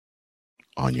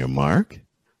On your mark,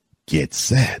 get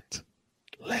set.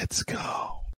 Let's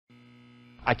go.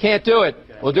 I can't do it.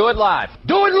 We'll do it live.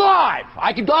 Do it live!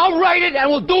 I'll write it and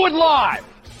we'll do it live!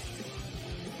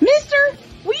 Mister,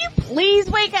 will you please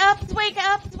wake up, wake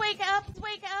up, wake up,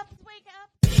 wake up, wake up?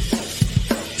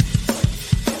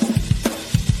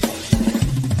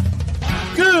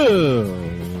 Good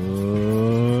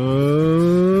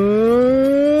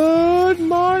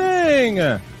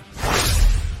morning,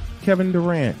 Kevin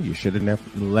Durant. You should have never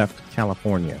left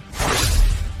California.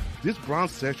 This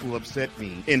bronsexual upset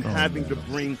me in having to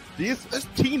bring this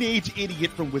teenage idiot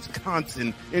from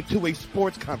Wisconsin into a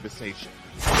sports conversation.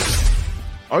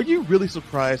 Are you really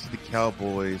surprised that the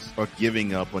Cowboys are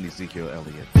giving up on Ezekiel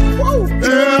Elliott? Whoa.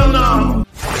 Hell no!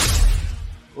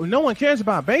 Well, no one cares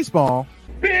about baseball.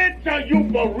 Bitch, are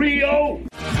you for real?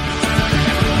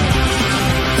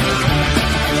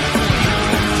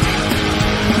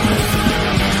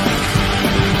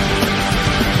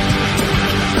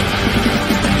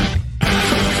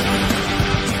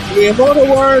 The immortal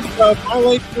words of my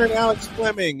late friend Alex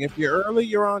Fleming: if you're early,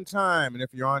 you're on time, and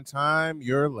if you're on time,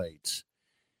 you're late.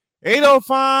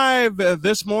 8:05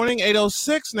 this morning,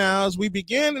 8:06 now as we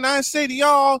begin, and I say to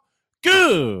y'all,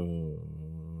 good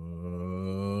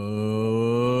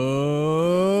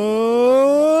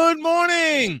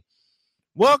morning.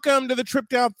 Welcome to the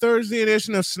Tripped Out Thursday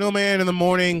edition of Snowman in the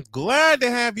Morning. Glad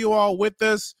to have you all with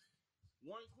us.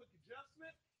 One quick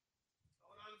adjustment.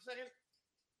 Hold on a second.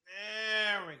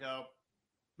 There we go.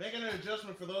 Making an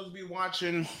adjustment for those of you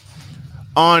watching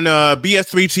on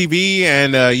BS3 TV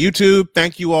and YouTube.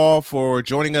 Thank you all for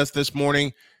joining us this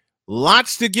morning.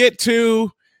 Lots to get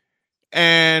to.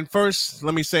 And first,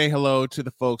 let me say hello to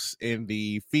the folks in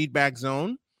the feedback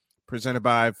zone presented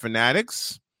by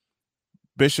Fanatics.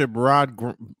 Bishop Rod.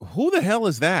 Who the hell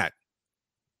is that?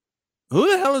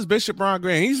 Who the hell is Bishop Rod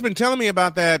Grant? He's been telling me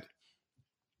about that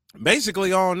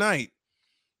basically all night.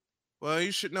 Well,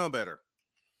 you should know better.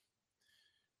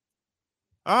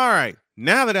 All right.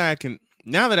 Now that I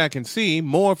can see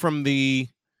more from the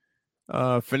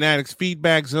Fanatics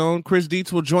feedback zone, Chris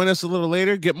Dietz will join us a little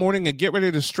later. Good morning and get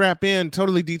ready to strap in.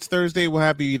 Totally Dietz Thursday will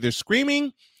have you either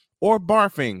screaming or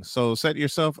barfing, so set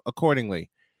yourself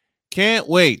accordingly. Can't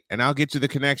wait, and I'll get you the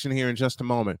connection here in just a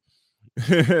moment.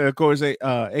 Of course, a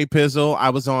Pizzle.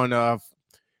 I was on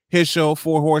his show,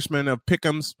 Four Horsemen of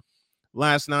Pick'ems,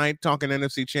 last night, talking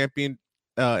NFC and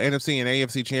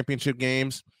AFC championship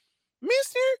games.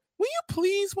 Mister, will you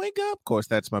please wake up? Of course,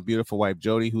 that's my beautiful wife,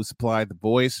 Jody, who supplied the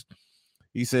voice.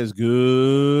 He says,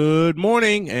 good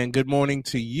morning, and good morning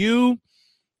to you.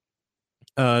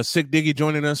 Sick Diggy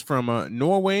joining us from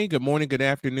Norway. Good morning, good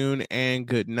afternoon, and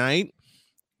good night.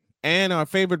 And our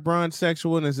favorite bronze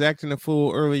sexual is acting a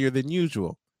fool earlier than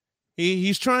usual.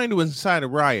 He's trying to incite a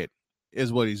riot,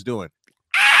 is what he's doing.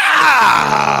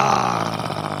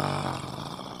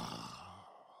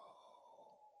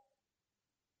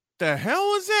 The hell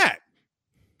was that?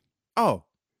 Oh,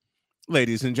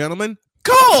 ladies and gentlemen,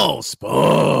 Cole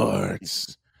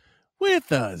Sports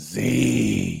with a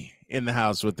Z in the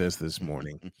house with us this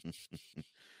morning.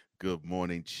 Good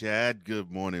morning, Chad.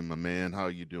 Good morning, my man. How are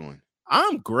you doing?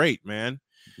 I'm great, man.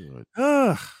 Good.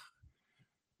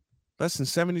 Less than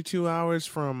 72 hours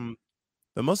from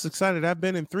the most excited I've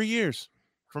been in 3 years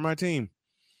for my team.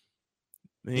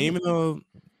 Even though,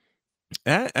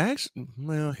 actually,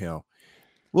 well, hell.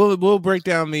 We'll break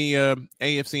down the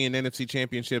AFC and NFC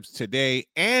championships today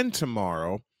and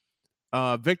tomorrow.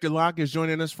 Victor Locke is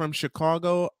joining us from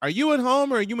Chicago. Are you at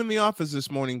home or are you in the office this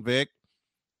morning, Vic?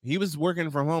 He was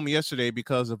working from home yesterday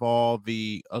because of all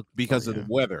the of the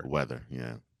weather. Weather,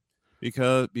 yeah.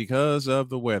 Because of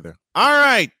the weather. All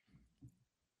right.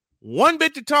 One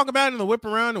bit to talk about in the whip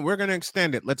around, and we're going to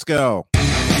extend it. Let's go.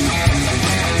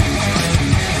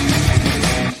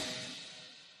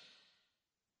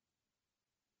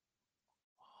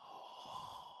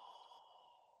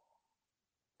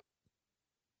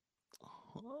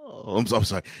 Oh, I'm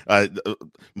sorry.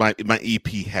 My EP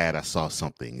had. I saw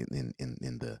something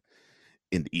in the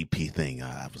EP thing.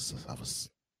 I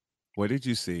was. What did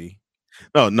you see?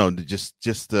 No. Just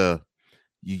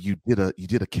you did a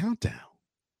countdown.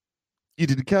 You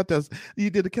did a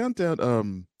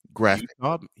countdown. Graphic.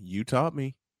 You taught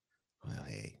me. Well,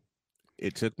 hey,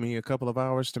 it took me a couple of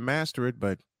hours to master it,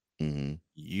 but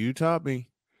you taught me.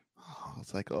 I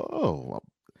was like, oh.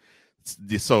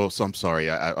 So I'm sorry.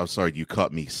 I'm sorry you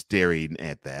caught me staring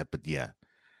at that, but yeah,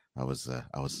 I was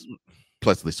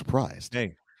pleasantly surprised.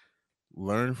 Hey,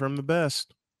 learn from the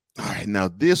best. All right, now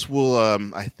this will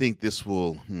I think this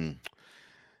will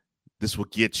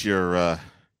get your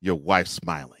wife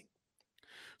smiling.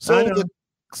 So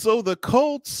the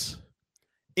Colts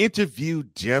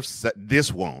interviewed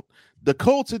this won't. The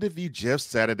Colts interviewed Jeff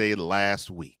Saturday last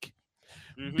week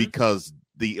because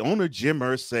the owner, Jim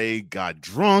Irsay, got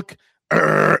drunk.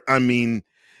 I mean,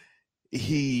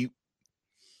 he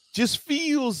just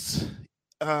feels,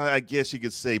 I guess you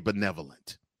could say,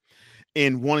 benevolent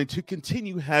in wanting to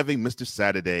continue having Mr.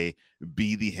 Saturday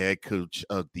be the head coach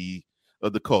of the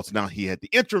Colts. Now, he had the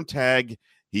interim tag.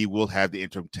 He will have the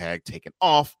interim tag taken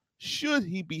off should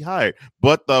he be hired.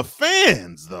 But the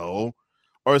fans, though,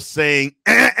 are saying,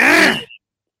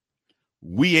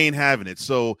 we ain't having it.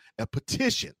 So a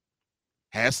petition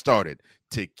has started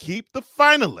to keep the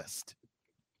finalist,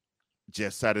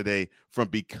 Jeff Saturday, from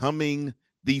becoming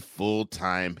the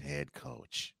full-time head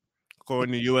coach.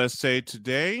 According to USA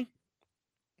Today,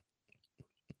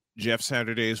 Jeff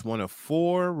Saturday is one of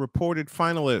 4 reported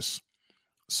finalists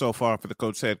so far for the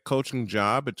Colts head coaching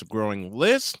job. It's a growing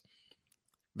list.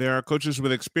 There are coaches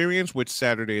with experience, which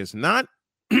Saturday is not,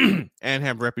 and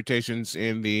have reputations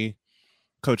in the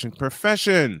coaching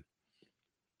profession.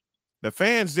 The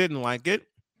fans didn't like it,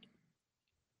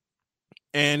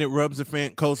 and it rubs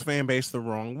the Colts fan base the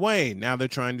wrong way. Now they're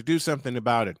trying to do something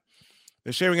about it.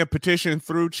 They're sharing a petition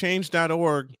through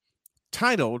change.org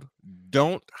titled,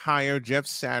 "Don't Hire Jeff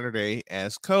Saturday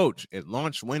as Coach." It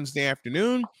launched Wednesday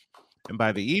afternoon, and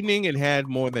by the evening, it had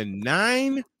more than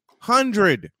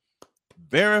 900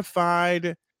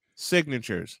 verified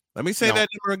signatures. Let me say that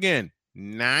number again.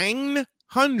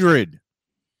 900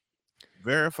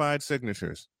 verified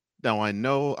signatures. Now, I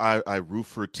know I root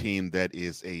for a team that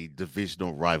is a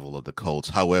divisional rival of the Colts.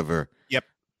 However,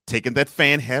 taking that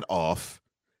fan hat off,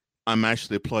 I'm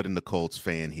actually applauding the Colts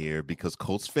fan here because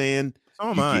Colts fan,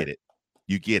 get it.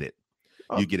 You get it.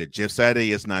 You get it. Jeff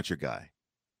Saturday is not your guy.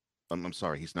 I'm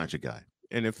sorry, he's not your guy.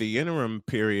 And if the interim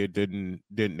period didn't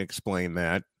explain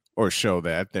that or show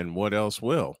that, then what else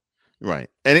will? Right.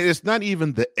 And it's not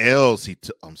even the L's he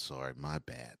took. I'm sorry, my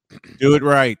bad. Do it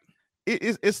right.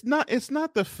 It's not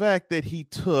the fact that he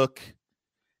took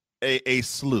a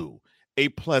slew, a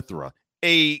plethora,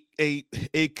 a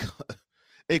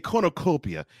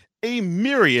cornucopia, a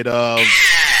myriad of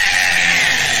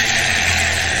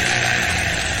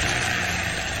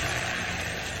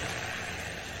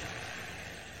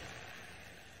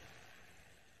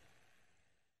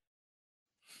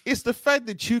it's the fact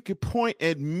that you could point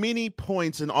at many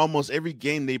points in almost every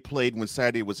game they played when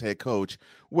Saturday was head coach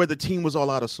where the team was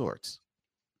all out of sorts.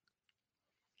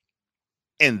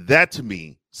 And that, to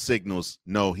me, signals,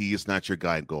 no, he is not your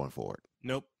guy going forward.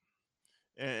 Nope.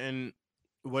 And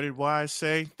what did Wise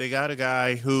say? They got a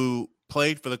guy who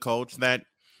played for the Colts that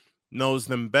knows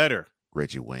them better.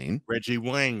 Reggie Wayne.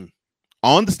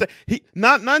 On the staff. He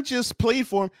not just played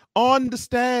for him, on the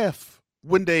staff.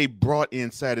 When they brought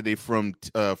in Saturday from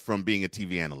being a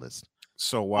TV analyst.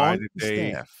 So why did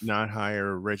they not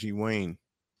hire Reggie Wayne?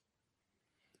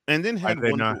 And then why did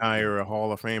they not hire a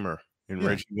Hall of Famer in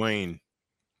Reggie Wayne?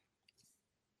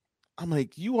 I'm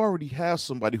like, you already have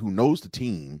somebody who knows the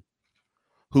team,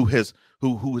 who has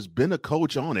been a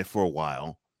coach on it for a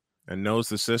while. And knows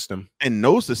the system.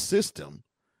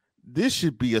 This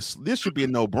should be a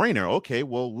no-brainer. Okay,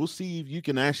 well, we'll see if you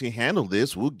can actually handle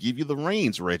this. We'll give you the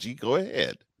reins, Reggie. Go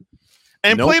ahead.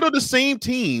 And played on the same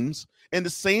teams in the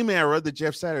same era that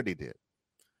Jeff Saturday did.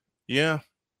 Yeah,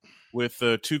 with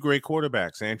 2 great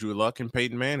quarterbacks, Andrew Luck and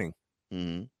Peyton Manning.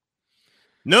 Mm-hmm.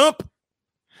 Nope.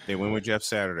 They went with Jeff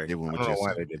Saturday. They went with I don't Jeff know why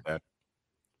Saturday. they did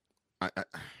that.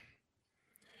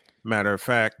 Matter of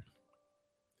fact,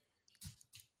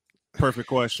 perfect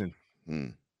question.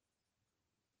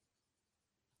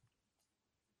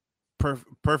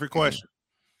 Perfect question.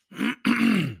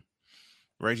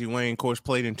 Reggie Wayne, of course,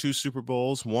 played in 2 Super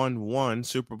Bowls, won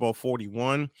Super Bowl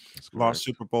 41, lost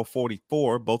Super Bowl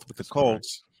 44, both with the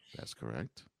Colts. Correct. That's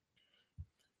correct.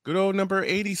 Good old number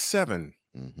 87.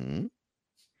 Mm-hmm.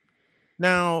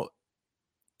 Now,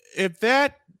 if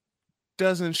that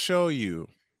doesn't show you,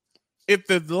 if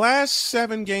the last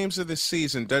 7 games of the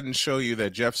season doesn't show you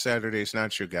that Jeff Saturday's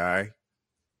not your guy,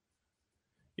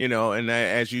 and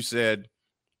as you said,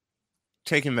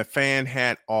 taking the fan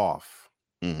hat off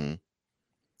and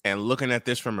looking at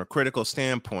this from a critical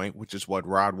standpoint, which is what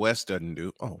Rod West doesn't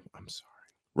do. Oh, I'm sorry.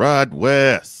 Rod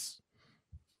West.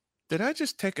 Did I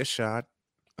just take a shot?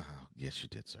 Yes, you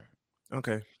did, sir.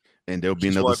 Okay. And there'll be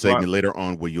another segment later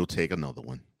on where you'll take another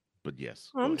one. But yes.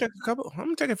 I'm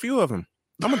gonna take a few of them.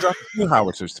 I'm gonna drop a few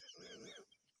howitzers.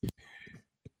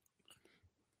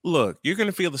 Look, you're going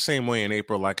to feel the same way in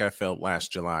April like I felt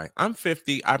last July. I'm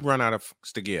 50. I've run out of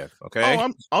fucks to give. Okay.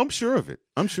 Oh, I'm sure of it.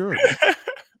 I'm sure of it.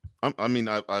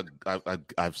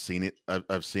 I've seen it.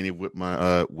 I've seen it with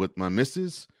my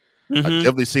missus.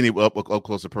 definitely seen it up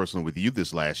close and personal with you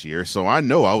this last year, so I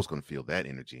know I was going to feel that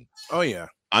energy. Oh yeah.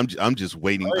 I'm just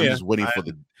waiting. Oh, I'm yeah. just waiting for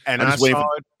the. And I'm I just waiting saw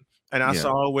for, it. And I yeah.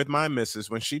 saw it with my missus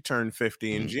when she turned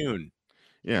 50 in June.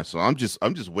 Yeah, so I'm just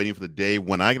waiting for the day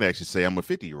when I can actually say I'm a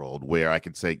 50-year-old, where I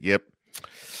can say, "Yep,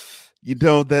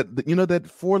 that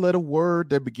 4-letter word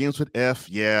that begins with F.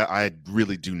 Yeah, I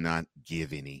really do not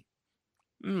give any.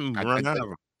 Run out of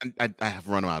them. I have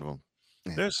run out of them.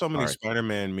 Yeah, There's so many sorry.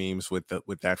 Spider-Man memes with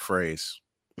that phrase.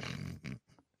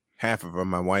 Half of them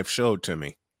my wife showed to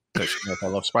me because she knows I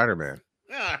love Spider-Man.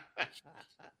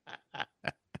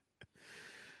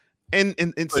 And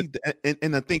see,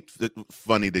 and I think that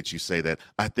funny that you say that.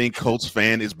 I think Colts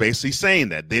fan is basically saying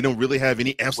that they don't really have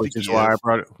any F's to Which is give. why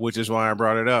I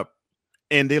brought it up.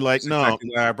 And they're like, That's no. exactly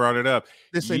why I brought it up.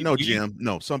 They say, no, Jim.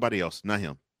 No, somebody else, not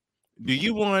him. Do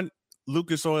you want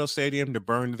Lucas Oil Stadium to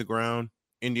burn to the ground,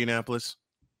 Indianapolis?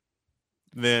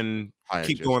 Then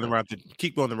keep going the route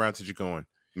that you're going.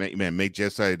 Man, make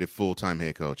Jeff Saturday the full-time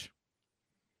head coach.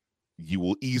 You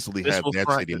will easily have that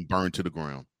stadium burned to the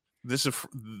ground.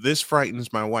 This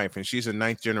frightens my wife, and she's a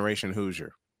 9th-generation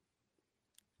Hoosier.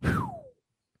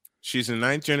 She's a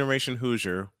 9th-generation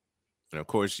Hoosier. And of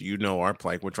course, you know our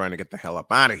plight. We're trying to get the hell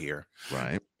up out of here.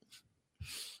 Right.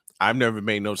 I've never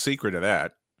made no secret of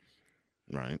that.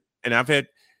 Right. And I've had,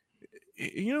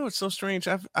 it's so strange.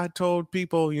 I told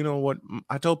people,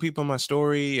 I told people my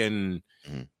story, and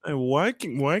why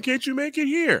can't you make it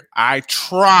here? I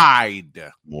tried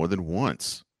more than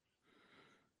once,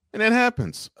 and it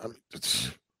happens.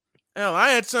 Hell, I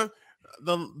had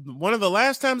one of the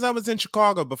last times I was in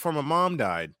Chicago before my mom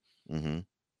died.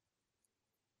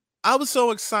 I was so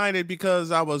excited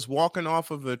because I was walking off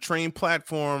of the train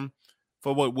platform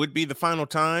for what would be the final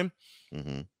time.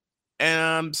 And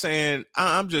I'm saying,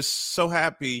 I'm just so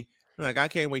happy. Like, I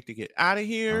can't wait to get out of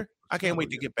here. I can't wait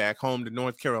to get back home to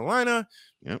North Carolina.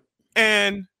 Yep.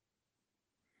 And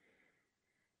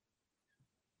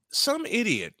some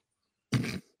idiot.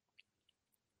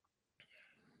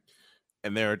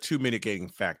 And there are two mitigating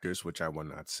factors, which I will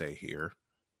not say here.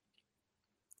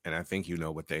 And I think you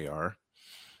know what they are.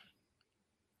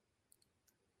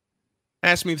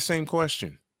 Asked me the same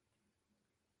question.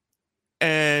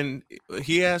 And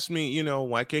he asked me,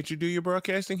 why can't you do your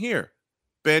broadcasting here?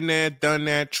 Been there, done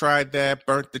that, tried that,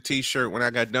 burnt the t-shirt when I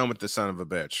got done with the son of a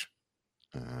bitch.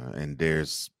 And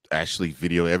there's actually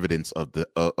video evidence of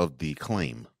the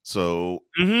claim. So,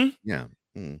 yeah.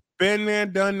 Been there,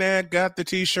 done that, got the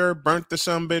t-shirt, burnt the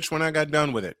son of a bitch when I got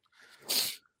done with it.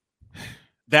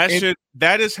 That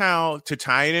is how to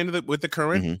tie it into with the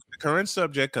current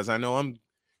subject, because I know I'm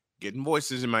getting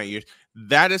voices in my ears.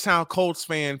 That is how Colts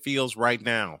fan feels right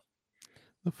now.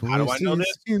 How do I know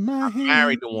this? I'm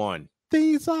married to one.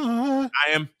 These are. I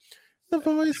am. The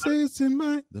voices in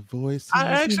my. The voices. I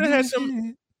actually had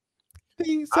some.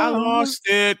 I lost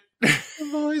it. The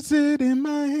voices in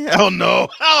my head. Oh no!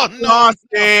 Oh no! Lost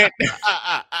it.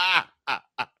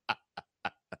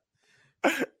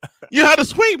 You had a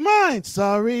sweet mind.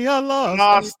 Sorry, I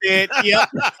lost it. Yep.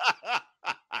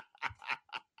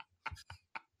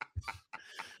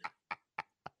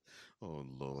 Oh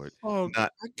Lord! Oh, I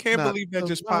can't believe that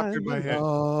just popped in my head.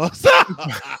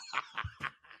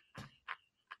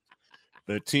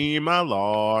 The team I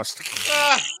lost.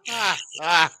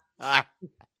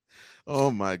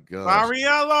 Oh my God! Sorry,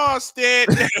 I lost it.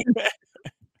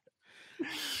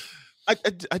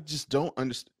 I just don't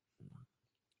understand.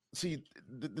 See,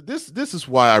 this is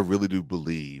why I really do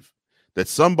believe that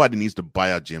somebody needs to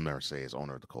buy out Jim Irsay as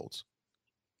owner of the Colts.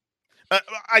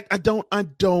 I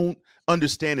don't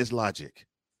understand his logic.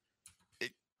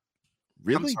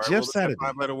 Really, sorry, Jeff Saturday?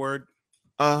 5-letter word.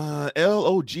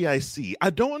 Logic. I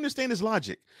don't understand his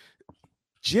logic.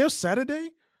 Jeff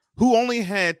Saturday, who only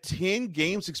had 10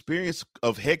 games experience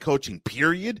of head coaching,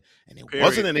 period, and it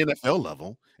wasn't an NFL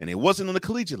level, and it wasn't on the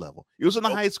collegiate level. It was on the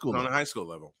high school level. On a high school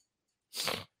level.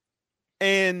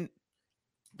 And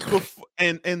I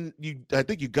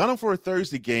think you got him for a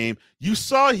Thursday game. You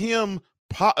saw him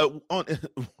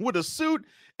with a suit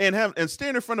and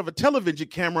stand in front of a television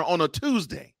camera on a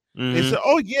Tuesday and say,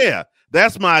 "Oh yeah,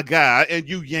 that's my guy," and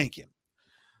you yank him.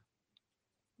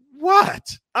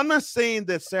 What? I'm not saying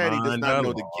that Saturday does not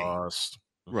know the game.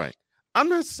 Right. I'm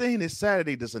not saying that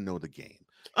Saturday doesn't know the game.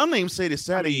 I'm not even saying that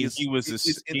Saturday is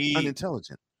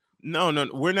unintelligent. No,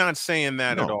 we're not saying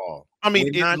that at all. I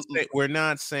mean, we're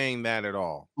not saying that at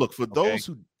all. Look, for those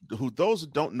who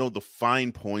don't know the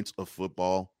fine points of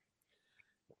football,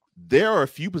 there are a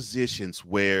few positions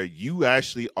where you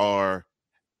actually are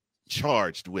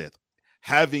charged with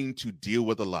having to deal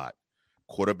with a lot.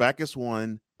 Quarterback is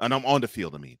one, And I'm on the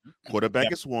field. I mean,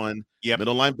 quarterback is one.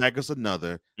 Middle linebacker is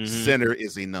another. Center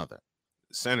is another.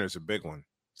 Center's a big one.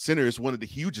 Center is one of the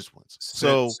hugest ones.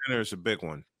 Center is a big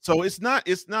one. So it's not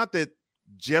that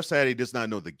Jeff Saturday does not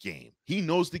know the game. He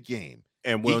knows the game.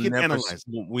 And we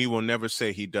will never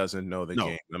say he doesn't know the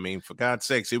game. I mean, for God's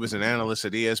sakes, he was an analyst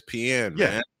at ESPN,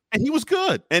 man. And he was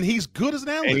good. And he's good as an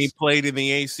analyst. And he played in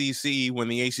the ACC when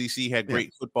the ACC had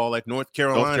great football at North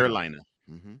Carolina.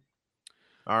 Mm-hmm.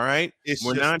 All right.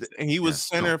 He was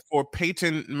center for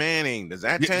Peyton Manning. Does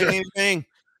that tell you anything?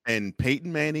 And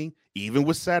Peyton Manning, even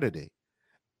with Saturday,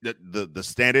 the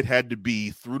standard had to be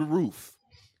through the roof.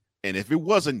 And if it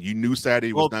wasn't, you knew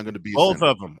Saturday was not going to be both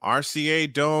of them,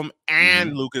 RCA Dome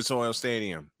and Lucas Oil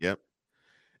Stadium. Yep.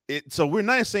 So we're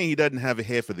not saying he doesn't have a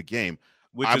head for the game,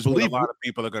 which I believe what a lot of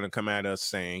people are going to come at us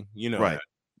saying, right? That.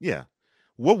 Yeah.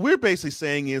 What we're basically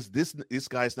saying is this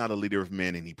guy's not a leader of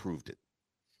men, and he proved it.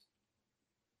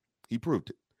 He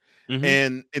proved it,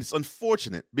 and it's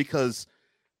unfortunate because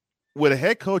with a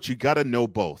head coach, you got to know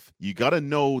both. You got to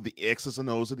know the X's and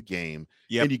O's of the game,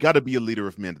 and you got to be a leader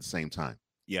of men at the same time.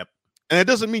 Yep. And it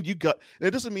doesn't mean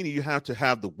you have to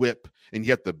have the whip and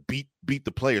you have to beat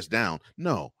the players down.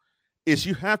 No, it's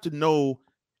you have to know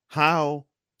how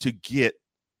to get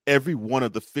every one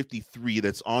of the 53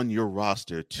 that's on your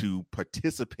roster to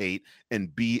participate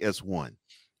and be as one.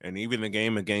 And even the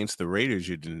game against the Raiders,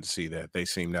 you didn't see that. They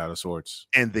seemed out of sorts.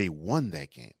 And they won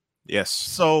that game. Yes.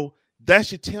 So that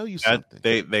should tell you something.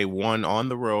 They won on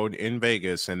the road in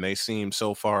Vegas, and they seemed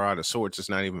so far out of sorts. It's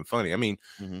not even funny. I mean,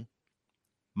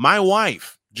 my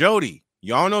wife, Jody,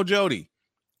 y'all know Jody,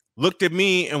 looked at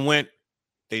me and went,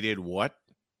 "They did what?"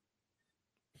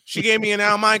 She gave me an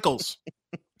Al Michaels.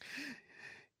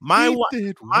 My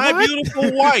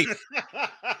beautiful wife,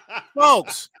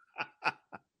 folks.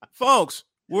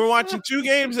 We're watching two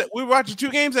games that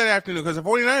afternoon because the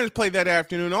 49ers played that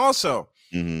afternoon also.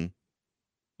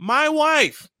 My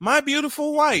wife, my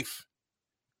beautiful wife,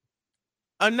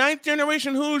 a ninth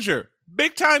generation Hoosier,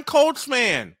 big time Colts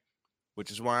fan, which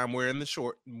is why I'm wearing the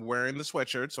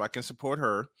sweatshirt so I can support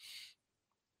her.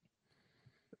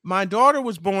 My daughter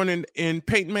was born in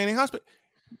Peyton Manning Hospital.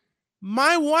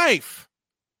 My wife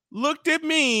looked at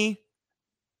me.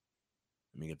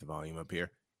 Let me get the volume up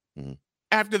here.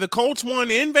 After the Colts won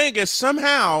in Vegas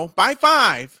somehow by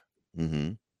 5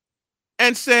 and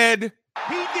said,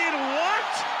 "He did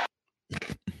what?"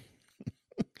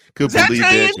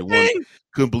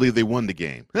 Couldn't believe they won the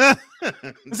game. Does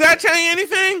that tell you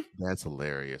anything? That's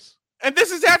hilarious. And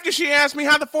this is after she asked me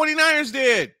how the 49ers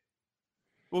did.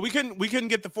 Well, we couldn't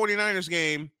get the 49ers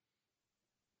game.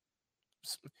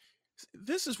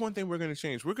 This is one thing we're going to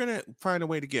change. We're going to find a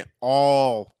way to get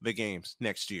all the games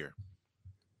next year.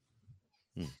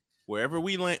 Wherever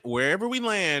we land, we're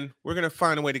going to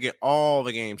find a way to get all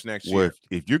the games next year.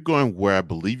 If you're going where I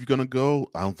believe you're going to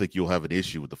go, I don't think you'll have an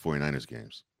issue with the 49ers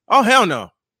games. Oh, hell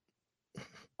no.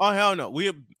 Oh, hell no.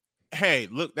 Hey,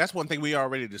 look, that's one thing we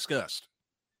already discussed.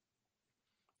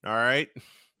 All right.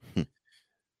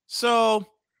 So,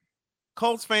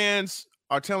 Colts fans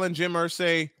are telling Jim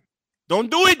Irsay,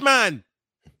 "Don't do it, man.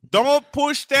 Don't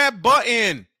push that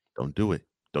button. Don't do it.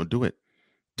 Don't do it.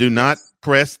 Do not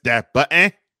press that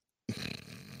button."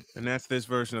 And that's this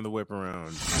version of the whip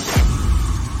around.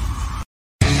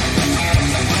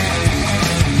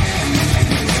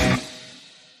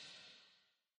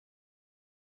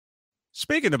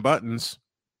 Speaking of buttons.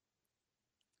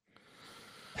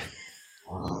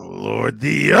 Oh, Lord,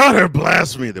 the utter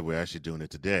blasphemy that we're actually doing it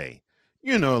today.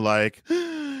 Like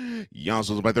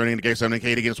Youngsters by 30 in the game, 7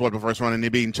 K against what the first round and they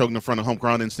being choking in front of home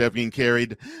crowd and Steph getting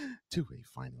carried to a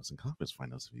finals and conference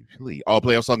finals. All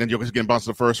playoffs all getting getting bounced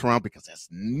in the first round because that's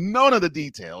none of the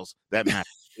details that matter.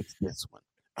 It's this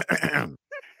one.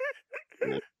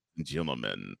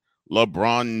 Gentlemen,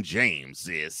 LeBron James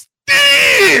is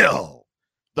still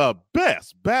the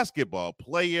best basketball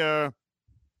player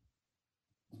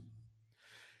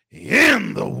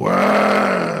in the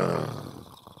world.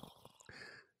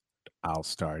 I'll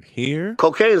start here.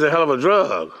 Cocaine's a hell of a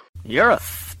drug. You're a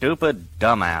stupid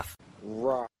dumbass.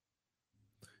 Right.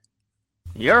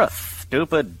 You're a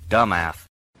stupid dumbass.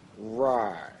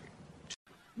 Right.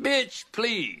 Bitch,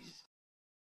 please.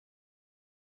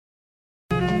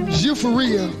 Is you for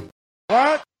real?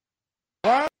 What?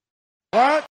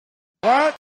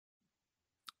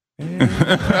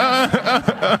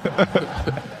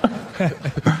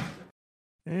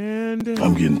 And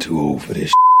I'm getting too old for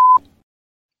this.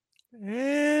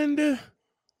 And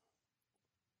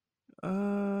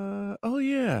oh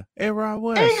yeah, A-Rod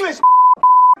West. English.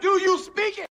 Do you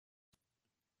speak it?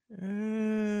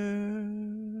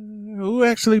 Who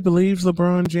actually believes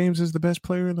LeBron James is the best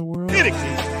player in the world?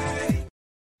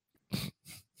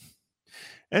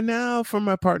 And now for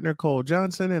my partner Cole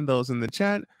Johnson and those in the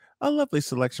chat, a lovely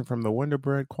selection from the Wonder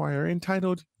Bread Choir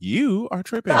entitled "You Are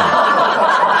Tripping."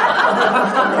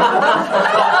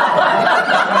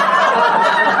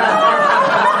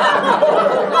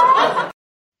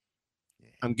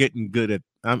 I'm getting good at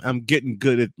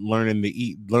learning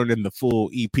the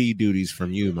full EP duties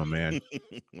from you, my man.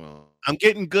 Well, I'm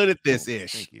getting good at this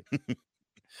ish. thank you.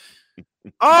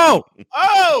 Oh,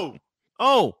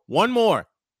 one more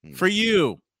for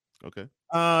you. Okay.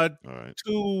 All right.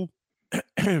 To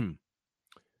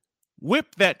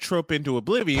whip that trope into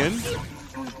oblivion.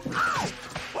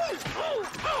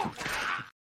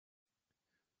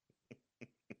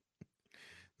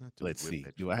 Let's see.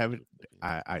 Do I have it?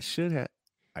 I should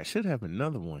have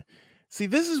another one. See,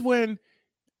 this is when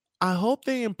I hope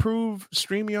they improve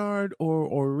StreamYard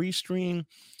or Restream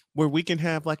where we can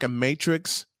have like a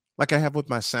matrix like I have with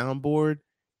my soundboard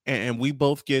and we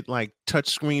both get like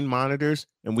touchscreen monitors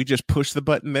and we just push the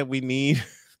button that we need.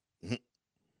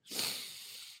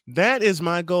 That is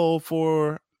my goal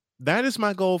for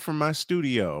my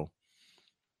studio.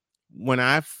 When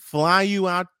I fly you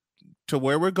out to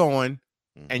where we're going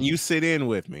and you sit in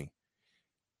with me.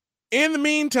 In the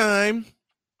meantime,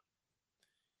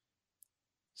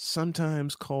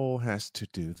 sometimes Cole has to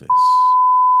do this.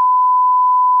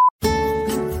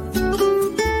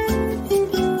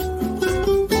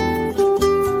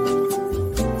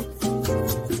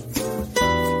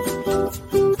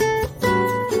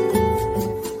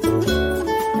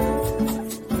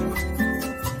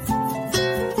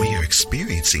 We are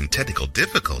experiencing technical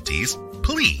difficulties.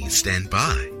 Please stand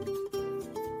by.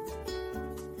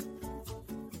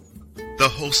 The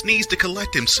host needs to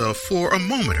collect himself for a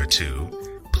moment or two.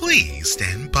 Please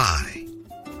stand by.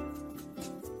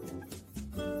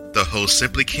 The host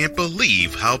simply can't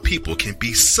believe how people can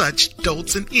be such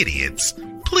dolts and idiots.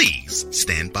 Please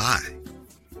stand by.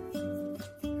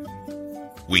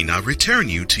 We now return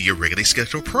you to your regularly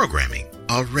scheduled programming,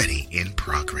 already in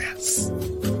progress.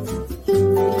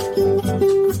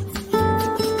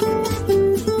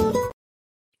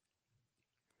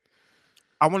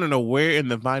 I want to know where in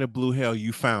the Vita Blue hell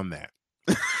you found that.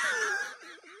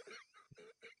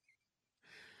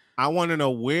 I want to know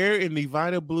where in the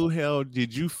Vita Blue hell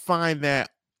did you find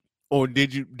that, or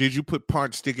did you put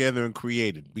parts together and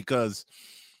create it? Because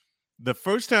the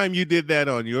first time you did that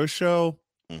on your show,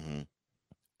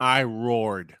 I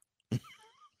roared.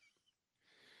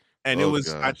 And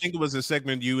I think it was a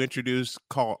segment you introduced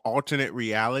called Alternate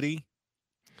Reality.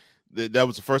 That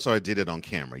was the first time I did it on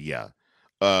camera. Yeah.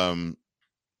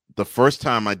 The first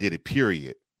time I did it,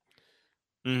 period.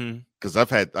 Because I've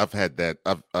had that.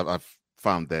 I've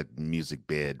found that music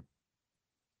bed.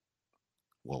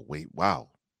 Well, wait, wow.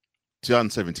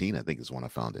 2017, I think is when I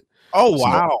found it. Oh,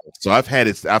 wow. So I've had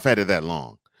it that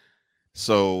long.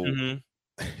 So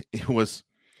it was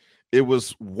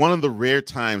one of the rare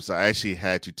times I actually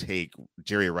had to take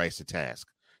Jerry Rice to task.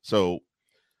 So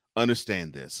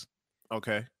understand this.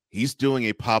 Okay. He's doing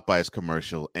a Popeyes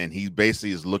commercial, and he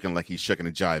basically is looking like he's shucking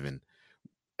and jiving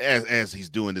as he's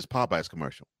doing this Popeyes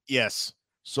commercial. Yes.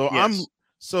 So I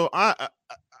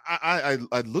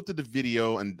looked at the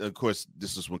video, and of course,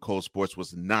 this is when Cole Sports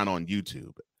was not on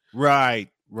YouTube. Right.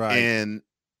 And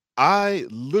I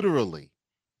literally,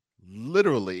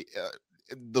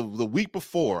 the week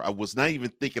before, I was not even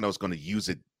thinking I was going to use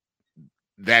it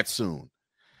that soon.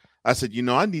 I said,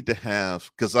 I need to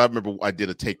have, because I remember I did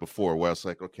a take before where I was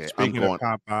like, okay, Speaking of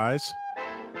Popeyes,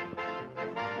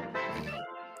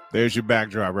 there's your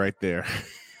backdrop right there.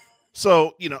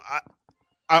 So,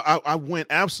 I went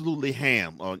absolutely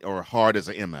ham or hard as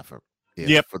an MFer.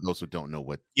 For those who don't know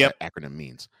what that acronym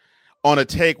means. On a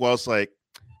take where I was like,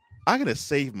 I'm going to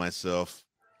save myself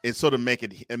and sort of make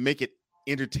it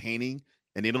entertaining,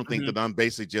 and they don't think that I'm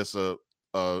basically just a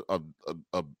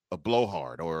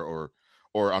blowhard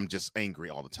or I'm just angry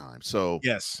all the time. So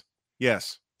yes.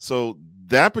 So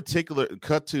that particular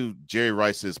cut to Jerry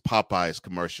Rice's Popeyes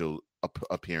commercial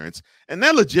appearance, and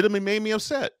that legitimately made me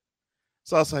upset.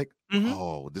 So I was like,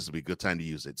 oh, this would be a good time to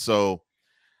use it. So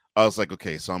I was like,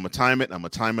 okay, so I'm gonna time it.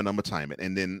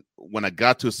 And then when I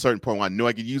got to a certain point where I knew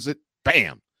I could use it,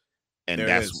 bam, and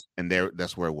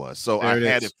that's where it was. So I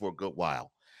had it for a good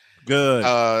while. Good.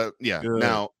 Yeah. Good.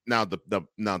 Now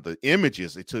the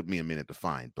images, it took me a minute to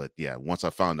find, but yeah, once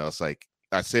I found out,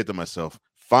 I said to myself,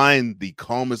 find the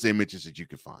calmest images that you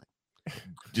can find.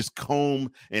 Just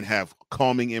comb and have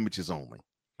calming images only.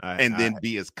 And then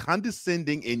be as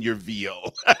condescending in your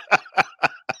VO.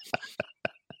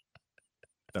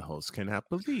 The host cannot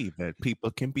believe that people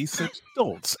can be such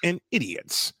dolts and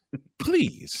idiots.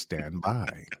 Please stand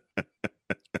by.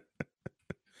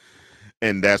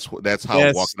 And that's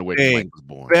how Walking Away from Mike was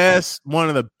born. One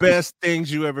of the best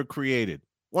things you ever created.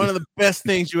 One of the best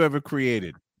things you ever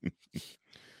created.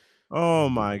 Oh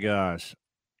my gosh.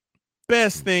 One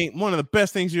of the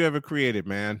best things you ever created,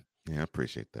 man. Yeah, I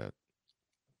appreciate that.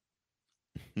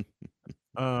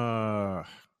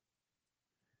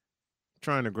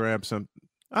 Trying to grab some.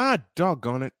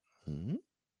 Doggone it. Mm-hmm.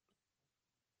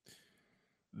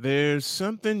 There's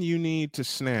something you need to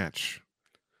snatch.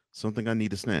 Something I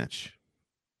need to snatch.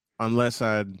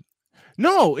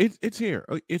 No, it's here.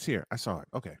 It's here. I saw it.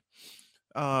 Okay.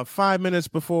 5 minutes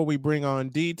before we bring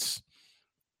on Deets,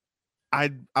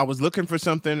 I was looking for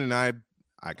something, and I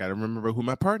got to remember who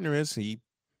my partner is. He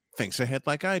thinks ahead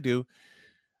like I do.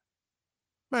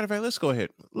 Matter of fact, let's go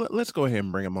ahead. Let's go ahead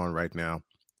and bring him on right now.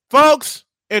 Folks,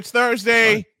 it's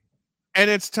Thursday, and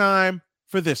it's time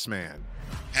for this man.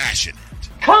 Passionate.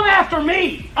 Come after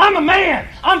me! I'm a man!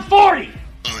 I'm 40!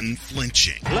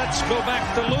 Unflinching. Let's go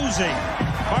back to losing.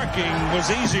 Parking was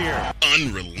easier.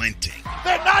 Unrelenting.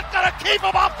 They're not gonna keep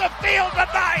him off the field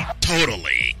tonight!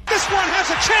 Totally. This one has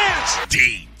a chance!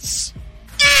 Deets.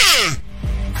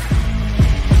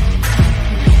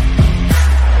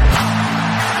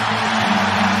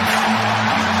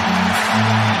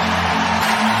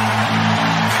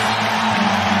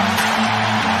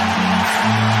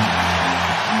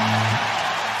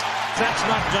 That's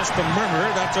not just a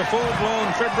murmur, that's a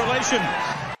full-blown fibrillation.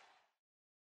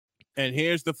 And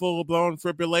here's the full-blown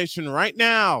fibrillation right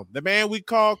now. The man we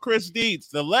call Chris Deets,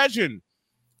 the legend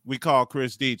we call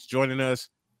Chris Deets, joining us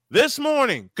this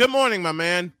morning. Good morning, my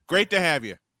man. Great to have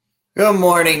you. Good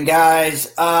morning, guys.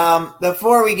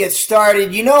 Before we get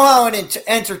started, you know how in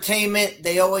entertainment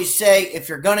they always say, if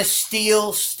you're going to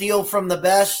steal from the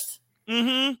best?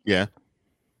 Mm-hmm. Yeah.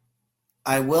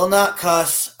 I will not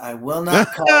cuss. I will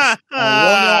not cuss.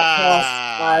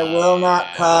 I will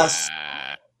not cuss.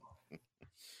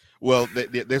 Well,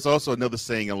 there's also another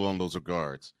saying along those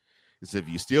regards. It's if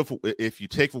you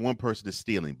take from one person, it's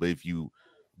stealing. But if you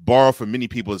borrow from many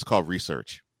people, it's called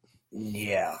research.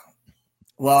 Yeah.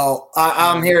 Well,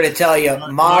 I'm here to tell you,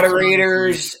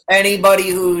 moderators, anybody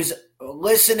who's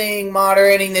listening,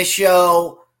 moderating this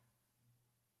show,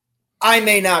 I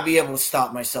may not be able to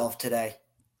stop myself today.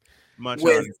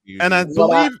 With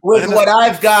what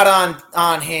I've got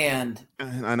on hand,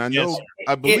 and I know,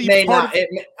 I believe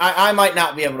I might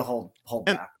not be able to hold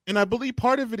back. And I believe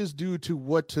part of it is due to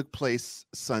what took place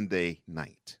Sunday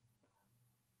night.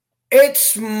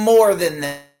 It's more than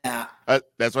that.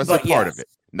 That's why I said part of it,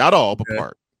 not all, but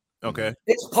part. Okay,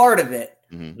 it's part of it.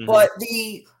 Mm-hmm. But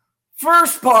the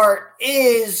first part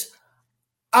is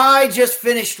I just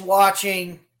finished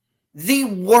watching the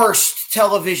worst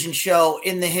television show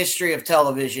in the history of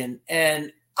television,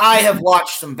 and I have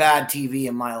watched some bad TV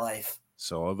in my life.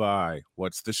 So have I.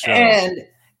 What's the show? And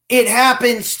it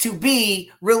happens to be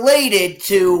related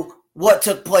to what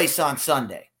took place on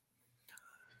Sunday.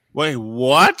 Wait,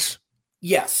 what?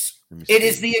 Yes. It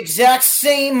is the exact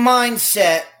same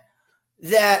mindset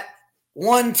that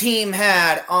one team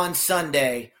had on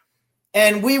Sunday.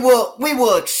 And we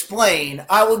will explain.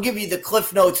 I will give you the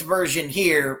Cliff Notes version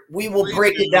here. We will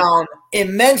break it down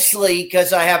immensely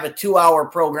because I have a 2-hour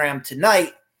program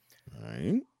tonight. All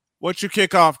right. What's your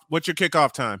kickoff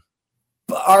time?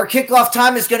 Our kickoff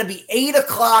time is going to be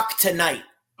 8:00 tonight.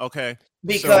 Okay.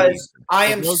 Because I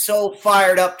am so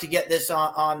fired up to get this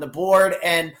on the board.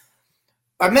 And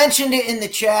I mentioned it in the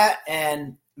chat.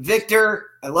 And Victor,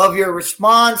 I love your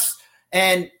response.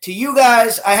 And to you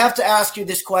guys, I have to ask you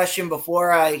this question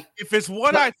before I... If it's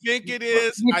what I think it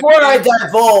is... Before I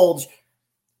divulge...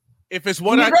 If it's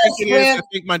what I think it is,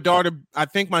 I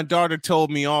think my daughter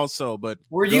told me also, but...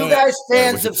 Were you guys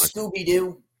fans of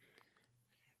Scooby-Doo?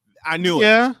 I knew it.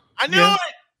 Yeah. I knew it.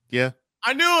 Yeah.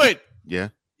 I knew it. Yeah.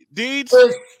 Deeds,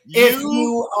 if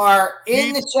you are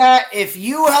in the chat, if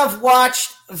you have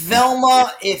watched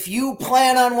Velma, if you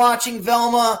plan on watching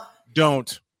Velma...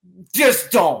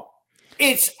 Just don't.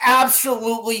 It's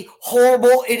absolutely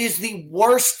horrible. It is the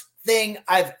worst thing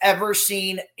I've ever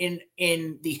seen in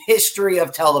the history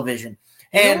of television.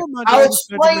 And I'll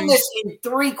explain this in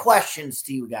 3 questions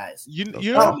to you guys. You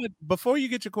know, before you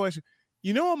get your question,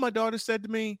 you know what my daughter said to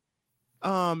me?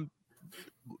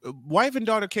 Wife and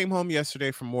daughter came home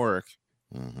yesterday from work,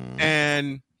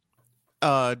 and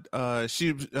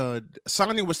Sonia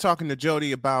was talking to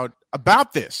Jody about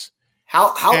this.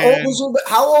 How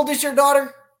old is your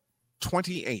daughter?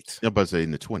 28. I'm about to say in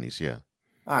the 20s, yeah.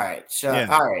 All right. So,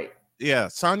 all right. Yeah,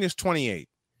 Sonia's 28.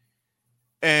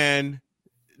 And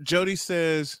Jody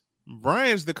says,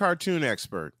 Brian's the cartoon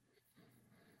expert.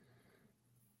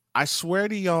 I swear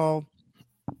to y'all,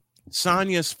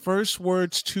 Sonya's first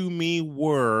words to me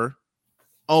were,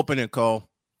 "Open it, Cole.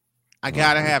 I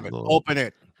gotta have it. Open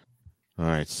it." All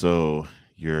right. So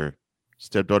your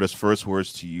stepdaughter's first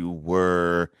words to you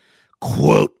were,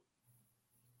 quote,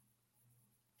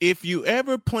 "If you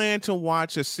ever plan to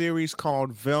watch a series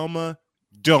called Velma,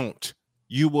 don't.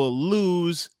 You will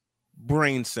lose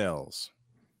brain cells."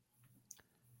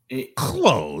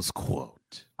 Close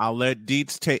quote. I'll let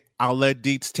Dietz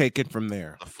take it from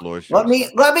there. The floor is Let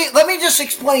yours. me just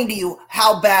explain to you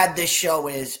how bad this show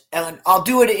is, and I'll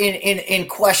do it in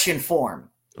question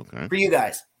form. Okay. For you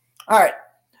guys. All right.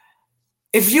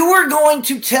 If you were going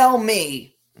to tell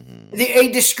me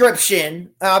a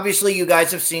description, obviously you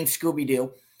guys have seen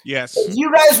Scooby-Doo. Yes. If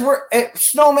you guys were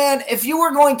Snowman, if you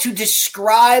were going to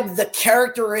describe the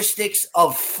characteristics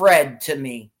of Fred to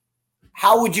me,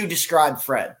 how would you describe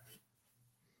Fred?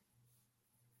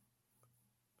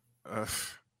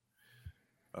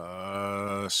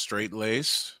 Straight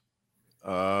lace,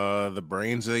 the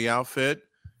brains of the outfit,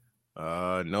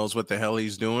 knows what the hell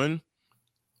he's doing.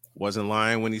 Wasn't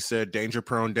lying when he said danger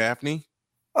prone Daphne.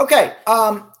 Okay.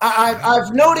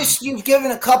 I've noticed you've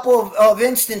given a couple of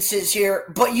instances here,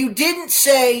 but you didn't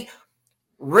say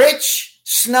rich,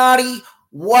 snotty,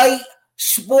 white,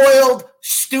 spoiled,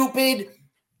 stupid.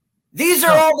 These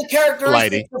are all the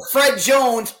characteristics of Fred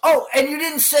Jones. Oh, and you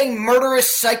didn't say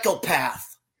murderous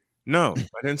psychopath. No,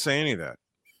 I didn't say any of that.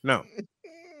 No.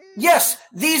 Yes,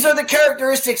 these are the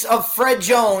characteristics of Fred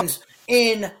Jones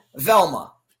in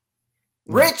Velma.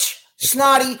 Rich,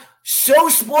 snotty, so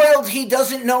spoiled he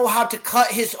doesn't know how to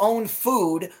cut his own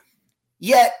food,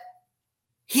 yet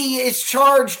he is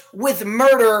charged with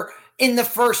murder in the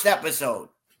first episode.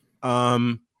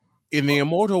 In the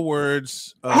immortal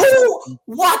words of... Who?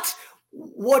 What?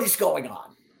 What is going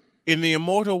on? In the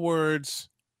immortal words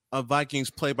of Vikings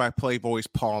play-by-play voice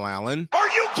Paul Allen. Are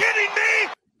you kidding me?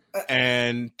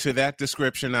 And to that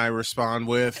description, I respond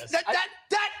with...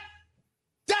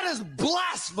 That is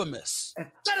blasphemous.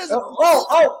 That is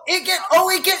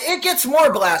it gets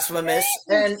more blasphemous,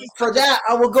 and for that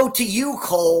I will go to you,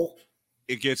 Cole.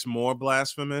 It gets more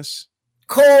blasphemous.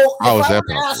 Cole, if I were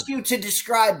to ask you to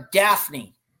describe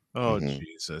Daphne,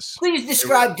 Jesus, please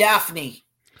describe Daphne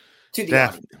to the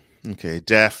audience. Okay,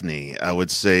 Daphne. I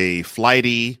would say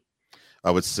flighty.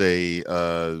 I would say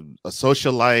a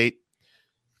socialite.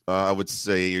 I would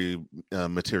say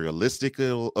materialistic,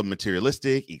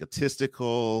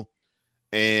 egotistical,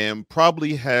 and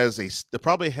probably has a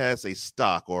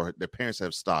stock, or their parents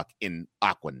have stock in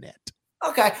Aquanet.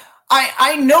 Okay,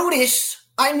 I notice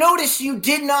you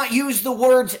did not use the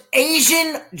words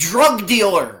Asian drug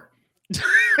dealer.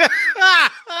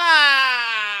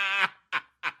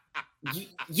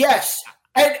 Yes.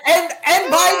 And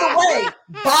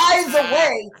by the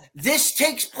way, this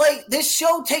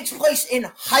show takes place in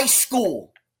high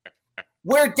school,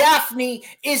 where Daphne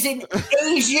is an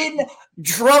Asian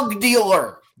drug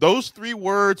dealer. Those three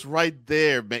words right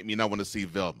there make me not want to see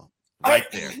Velma.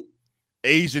 Right there.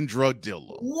 Asian drug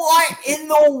dealer. What in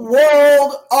the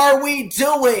world are we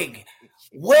doing?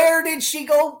 Where did she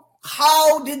go?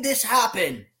 How did this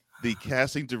happen? The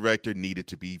casting director needed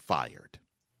to be fired.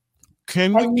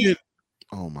 Can we get...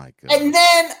 Oh my god! And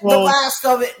then the last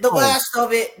of it,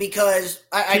 because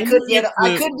I could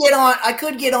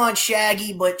get on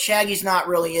Shaggy, but Shaggy's not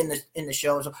really in the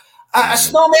show. So,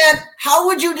 Snowman, how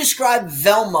would you describe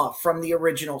Velma from the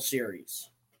original series?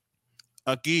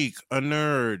 A geek, a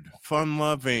nerd,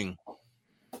 fun-loving,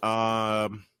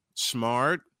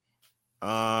 smart,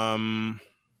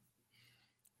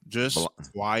 just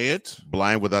quiet,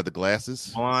 blind without the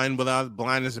glasses, blind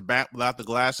as a bat without the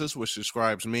glasses, which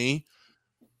describes me.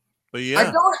 But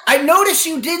yeah, I noticed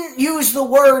you didn't use the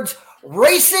words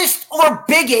racist or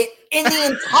bigot in the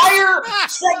entire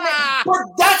segment, but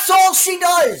that's all she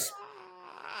does.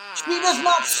 She does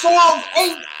not solve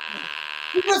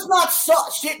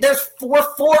there's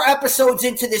four episodes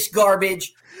into this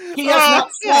garbage. He has not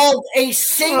solved a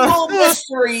single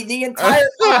mystery the entire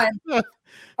time.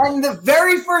 And the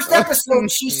very first episode,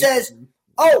 she says,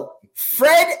 "Oh,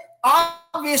 Fred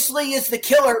obviously is the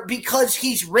killer because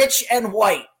he's rich and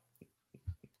white."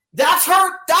 That's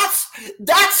her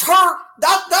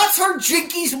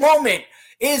Jinkies moment.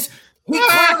 Is he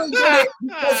clearly did it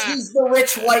because he's the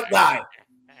rich white guy.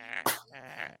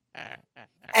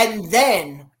 And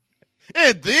then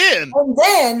there's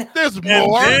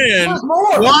more. There's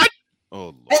more. What? Oh,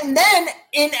 Lord. And then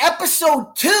in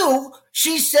episode 2,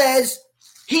 she says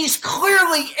he's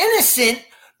clearly innocent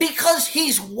because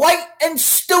he's white and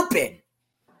stupid.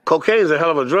 Cocaine's a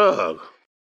hell of a drug.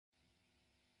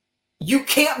 You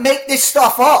can't make this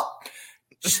stuff up.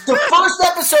 The first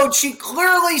episode, she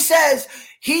clearly says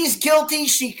he's guilty.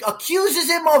 She accuses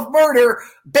him of murder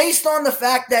based on the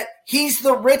fact that he's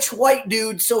the rich white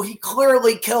dude, so he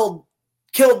clearly killed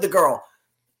the girl.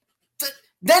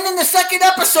 Then in the second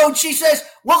episode, she says,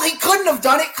 well, he couldn't have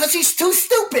done it because he's too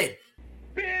stupid.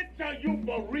 Bitch, are you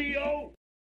for real?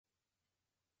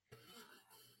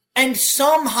 And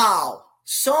somehow,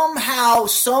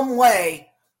 some way,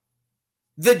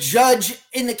 the judge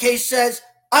in the case says,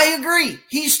 I agree.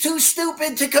 He's too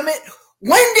stupid to commit.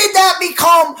 When did that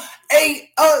become a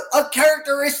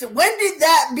characteristic? When did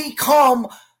that become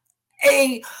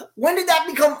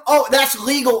oh, that's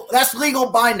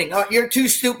legal binding. You're too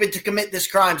stupid to commit this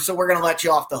crime, so we're going to let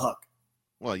you off the hook.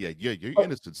 Well, yeah, you're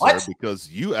innocent, sir, because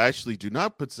you actually do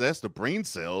not possess the brain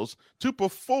cells to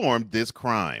perform this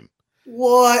crime.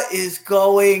 What is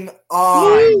going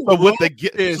on? So with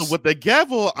the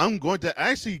gavel, I'm going to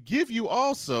actually give you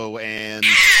also, and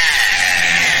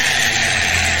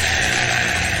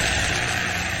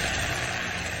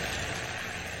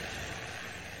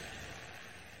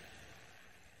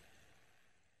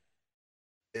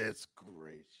it's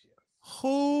gracious.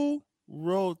 Who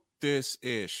wrote this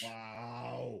ish?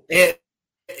 Wow.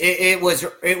 It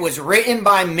was written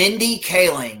by Mindy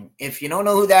Kaling. If you don't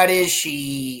know who that is,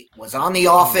 she was on The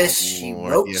Office. She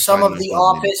wrote some of The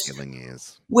Office.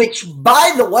 Which,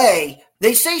 by the way,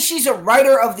 they say she's a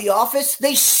writer of The Office.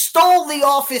 They stole The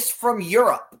Office from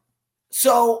Europe.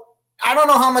 So I don't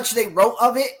know how much they wrote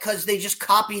of it because they just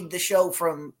copied the show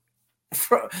from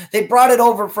they brought it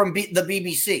over from the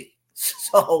BBC.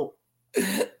 So,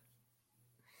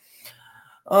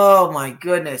 oh my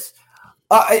goodness.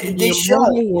 In the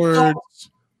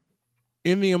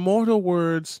immortal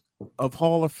words of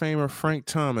Hall of Famer Frank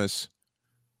Thomas,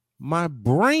 my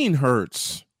brain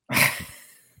hurts.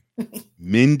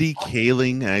 Mindy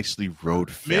Kaling actually wrote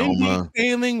Velma. Mindy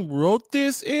Kaling wrote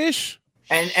this ish,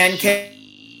 and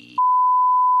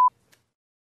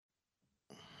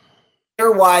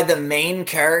why the main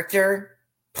character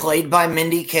played by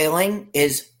Mindy Kaling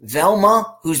is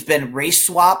Velma, who's been race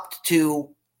swapped to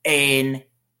an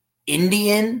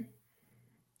Indian.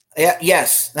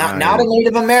 Yes, not a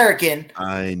Native American.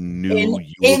 I knew you were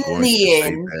going to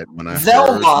say that when I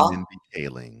heard Mindy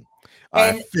Kaling.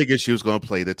 I figured she was going to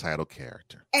play the title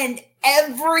character. And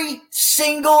every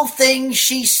single thing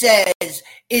she says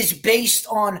is based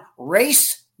on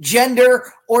race,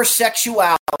 gender, or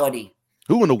sexuality.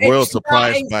 Who in the world is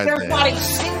surprised by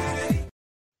that?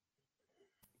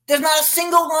 There's not a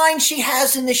single line she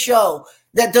has in the show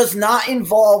that does not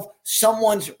involve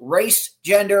someone's race,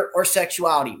 gender, or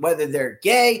sexuality, whether they're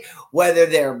gay, whether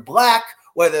they're black,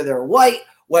 whether they're white,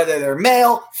 whether they're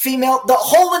male, female. The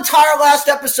whole entire last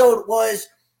episode was,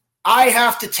 I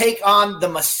have to take on the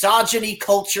misogyny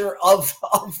culture of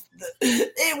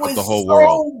it was the whole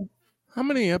world. How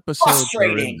many episodes are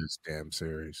in this damn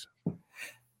series?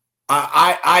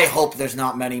 I hope there's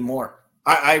not many more.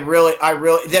 I really,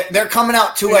 they're coming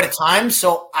out 2 at a time,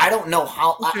 so I don't know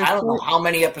how. I don't know how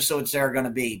many episodes there are going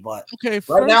to be, but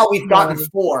right now we've gotten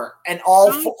 4, and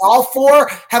all four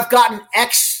have gotten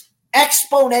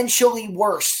exponentially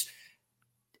worse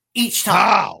each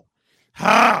time.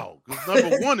 How? Because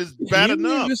number 1 is bad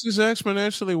enough. This is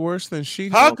exponentially worse than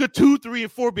She-Hulk. How could 2, 3,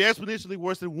 and 4 be exponentially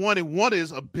worse than 1, and 1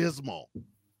 is abysmal?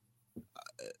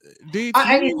 D,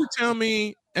 you mean to tell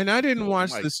me? And I didn't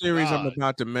watch the series I'm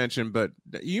about to mention, but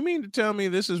you mean to tell me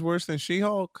this is worse than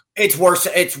She-Hulk? It's worse.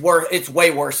 It's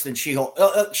way worse than She-Hulk.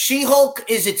 She-Hulk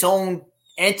is its own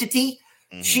entity.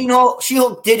 Mm-hmm.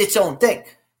 She-Hulk did its own thing.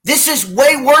 This is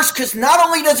way worse because not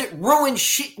only does it ruin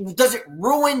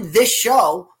this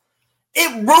show,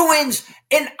 it ruins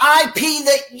an IP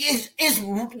that is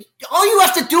all you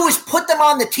have to do is put them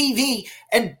on the TV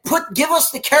and give us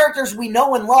the characters we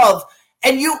know and love.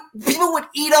 And people would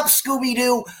eat up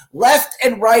Scooby-Doo left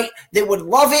and right. They would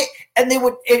love it, and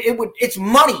it's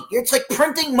money. It's like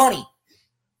printing money.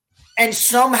 And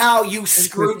somehow you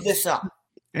screwed this up.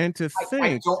 And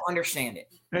I don't understand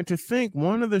it. And to think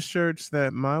one of the shirts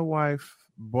that my wife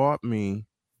bought me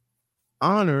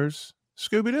honors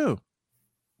Scooby-Doo.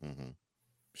 Mm-hmm.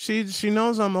 She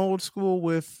knows I'm old school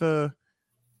with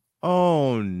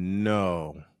oh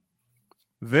no.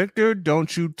 Victor,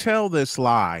 don't you tell this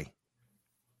lie.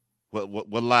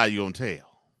 What lie you gonna tell?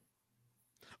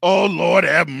 Oh Lord,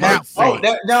 have mercy!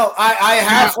 I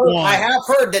have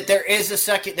heard that there is a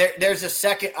second. There's a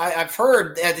second. I've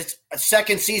heard that a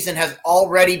second season has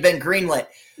already been greenlit,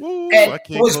 and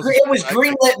it was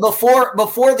greenlit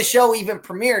before the show even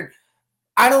premiered.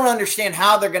 I don't understand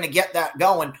how they're going to get that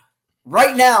going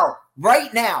right now.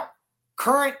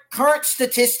 Current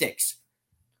statistics.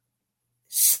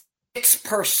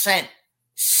 6%.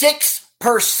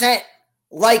 6%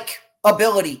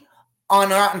 likability on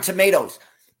Rotten Tomatoes.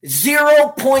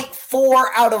 0.4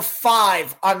 out of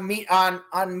 5 on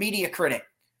Metacritic.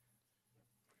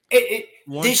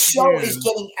 This show is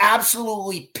getting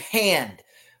absolutely panned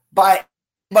by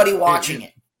everybody watching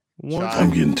it.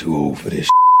 I'm getting too old for this.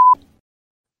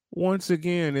 Once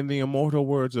again, in the immortal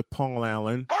words of Paul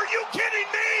Allen. Are you kidding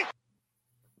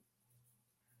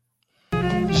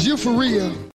me? You for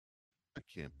real? I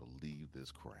can't believe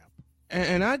this crap.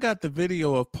 And I got the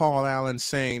video of Paul Allen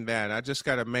saying that. I just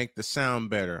got to make the sound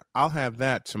better. I'll have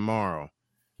that tomorrow.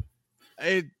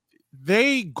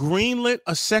 They greenlit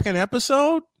a second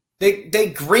episode? They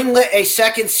greenlit a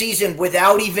second season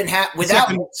without even before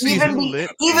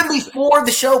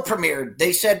the show premiered.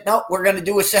 They said, "No, we're going to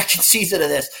do a second season of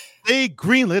this." They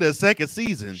greenlit a second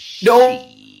season. No,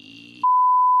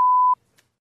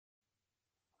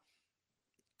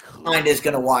 mind is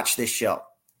going to watch this show.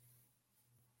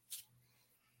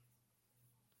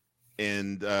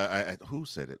 And who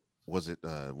said it? Was it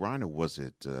Ron or was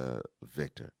it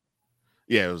Victor?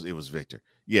 Yeah, it was Victor.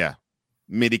 Yeah.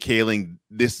 Medicating,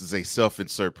 this is a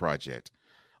self-insert project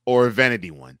or a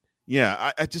vanity one.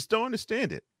 Yeah, I just don't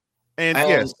understand it. And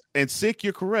yes, and Sick,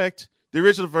 you're correct. The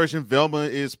original version, Velma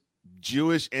is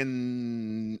Jewish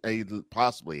and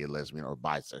possibly a lesbian or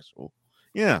bisexual.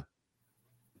 Yeah.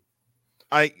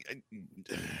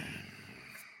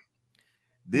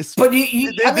 This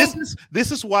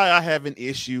is why I have an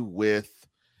issue with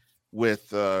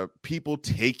people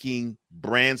taking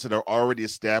brands that are already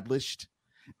established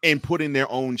and putting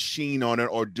their own sheen on it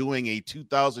or doing a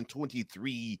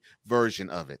 2023 version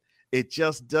of it. It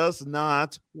just does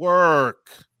not work.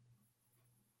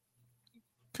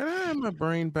 Can I have my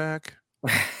brain back?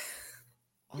 Oh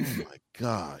my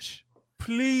gosh.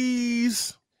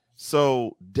 Please.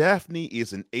 So Daphne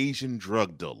is an Asian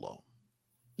drug dealer.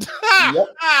 Yep.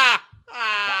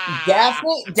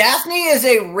 Daphne is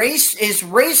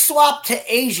race swapped to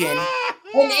Asian,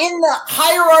 and in the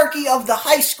hierarchy of the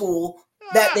high school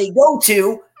that they go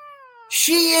to,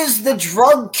 she is the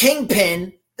drug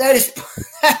kingpin that is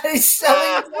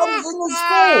selling drugs in the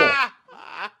school.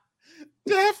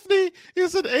 Daphne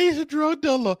is an Asian drug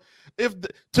dealer.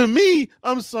 To me,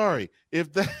 I'm sorry.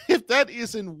 If that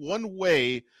is in one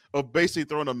way of basically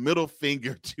throwing a middle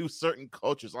finger to certain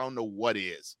cultures, I don't know what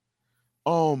is.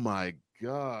 Oh my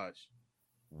gosh.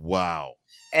 Wow.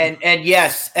 And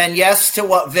yes to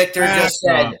what Victor just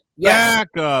said. Yes.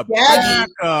 Back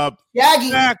up.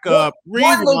 Shaggy.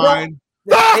 Rewind.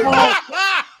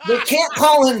 They can't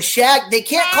call him Shag. They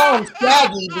can't call him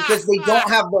Shaggy because they don't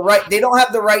have the right. They don't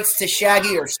have the rights to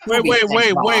Shaggy or Scooby.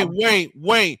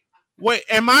 Wait.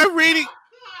 Am I reading?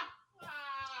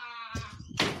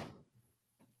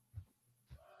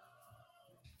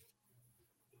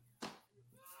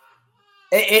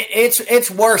 It's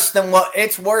worse than what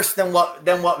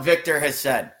Victor has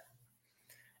said.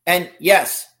 And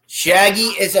yes,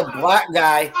 Shaggy is a black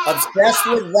guy obsessed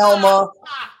with Velma,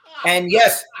 and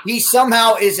yes, he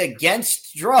somehow is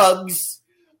against drugs,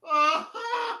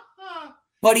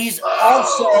 but he's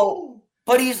also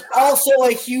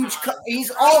a huge.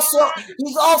 He's also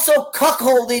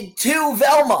cuckolded to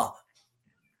Velma.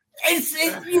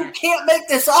 You can't make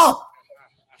this up.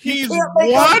 He's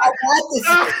what?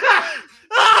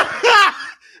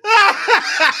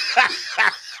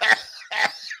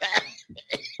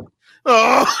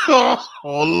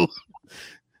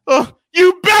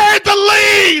 You buried the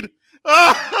lead.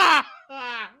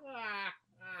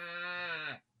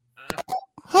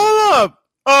 Hold up.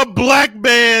 A black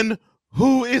man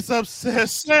who is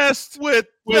obsessed with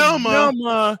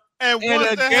Velma and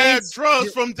wants to have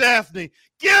drugs from Daphne.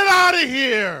 Get out of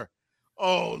here.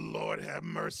 Oh, Lord have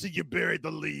mercy. You buried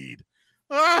the lead.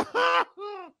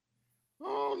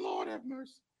 Oh, Lord have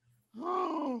mercy.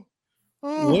 Oh.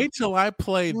 Wait till I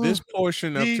play this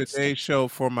portion of today's show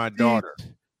for my daughter.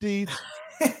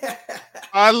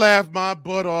 I laugh my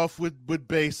butt off with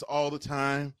bass all the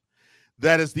time.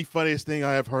 That is the funniest thing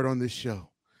I have heard on this show.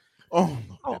 Oh,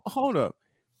 hold up.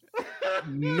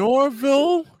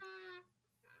 Norville?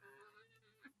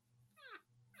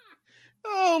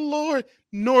 Oh, Lord.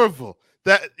 Norville.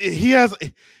 That he has.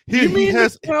 You mean to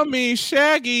tell me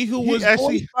Shaggy, who was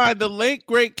voiced by the late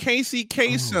great Casey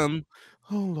Kasem,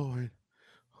 oh Lord,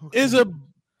 is a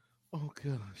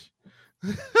gosh.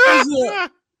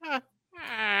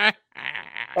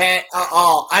 And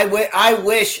I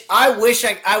wish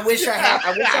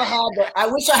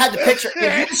I had the picture.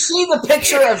 If you see the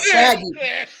picture of Shaggy,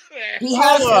 he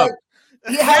has the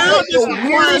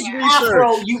weirdest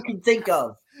afro you can think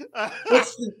of.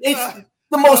 It's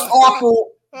the most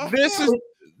awful.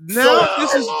 now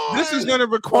this is going to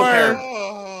require.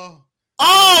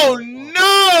 Oh no!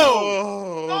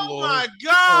 Oh my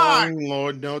God! Oh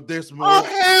Lord, no! There's more. Oh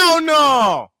hell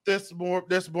no! There's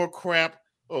more crap.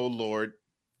 Oh Lord!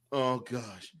 Oh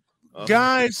gosh!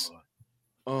 Guys,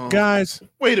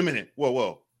 wait a minute!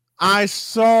 Whoa! I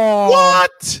saw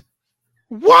what?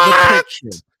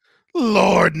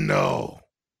 Lord, no!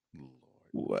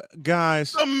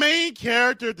 Guys, the main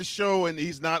character of the show, and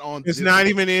he's not on. It's not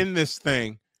even in this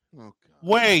thing. Oh, God.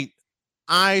 Wait,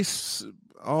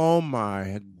 oh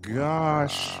my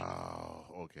gosh! Wow.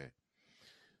 Okay.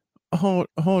 Hold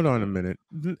on a minute.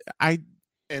 I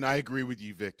agree with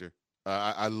you, Victor.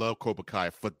 I love Cobra Kai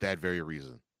for that very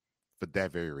reason.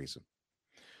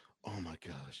 Oh my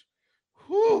gosh!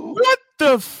 Whew. What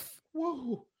the?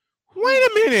 Whoa! Wait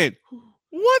a minute!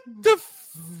 What the?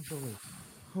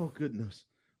 Oh goodness!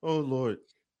 Oh Lord!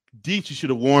 Deech, you should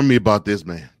have warned me about this,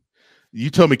 man. You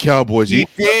told me Cowboys. He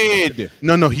did.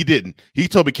 No, he didn't. He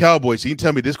told me Cowboys. He didn't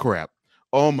tell me this crap.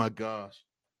 Oh my gosh!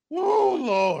 Oh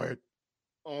Lord!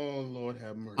 Oh Lord,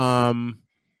 have mercy.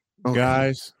 Okay.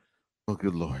 Guys. Oh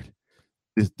good Lord!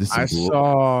 This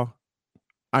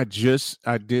I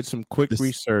did some quick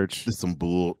research. This some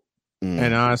bull.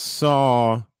 And I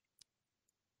saw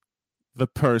the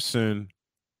person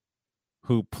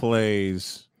who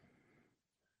plays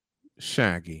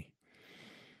Shaggy.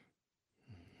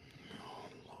 Oh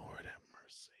Lord, have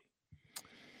mercy.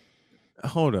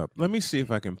 Hold up. Let me see if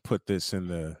I can put this in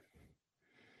the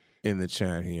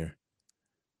chat here.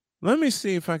 Let me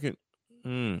see if I can.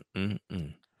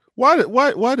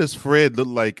 Why does Fred look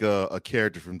like a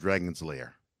character from Dragon's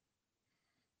Lair?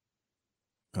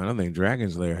 I don't think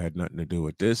Dragon's Lair had nothing to do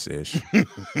with this ish.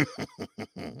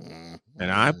 And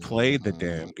I played the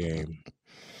damn game.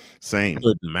 Same. I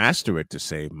couldn't master it to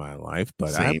save my life,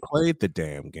 but I played the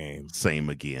damn game. Same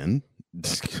again.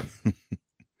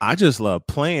 I just love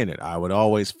playing it. I would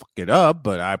always fuck it up,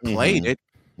 but I played it.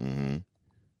 Mm-hmm.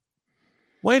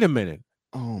 Wait a minute.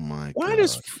 Oh my God.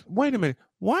 Wait a minute.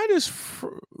 Why does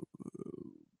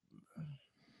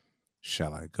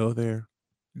shall I go there?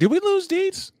 Did we lose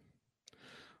Deeds?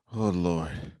 Oh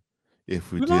Lord.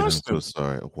 If we did, I'm so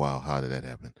sorry. Wow, how did that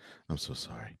happen? I'm so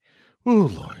sorry. Oh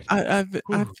Lord. I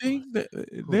think that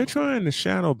they're trying to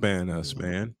shadow ban us,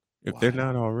 man. If they're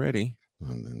not already.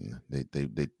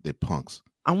 They punks.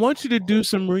 I want you to do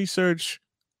some research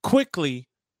quickly,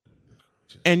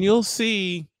 and you'll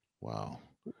see. Wow.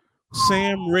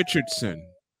 Sam Richardson.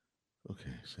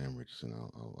 Okay, Sam Richardson.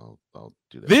 I'll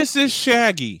do that. This is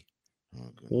Shaggy.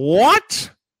 Oh,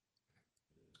 what?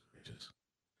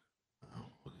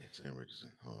 Okay, Sam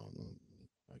Richardson. Oh, no.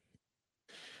 Okay.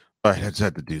 All right, I just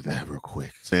had to do that real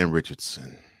quick. Sam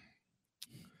Richardson.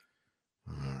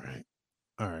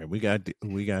 All right. We got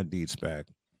Deeds back.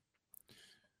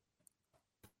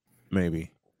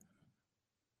 Maybe.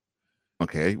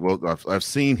 Okay. Well, I've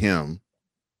seen him,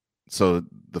 so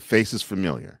the face is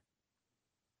familiar.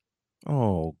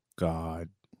 Oh God,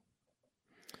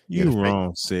 you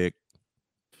wrong, sick.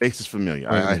 Face is familiar.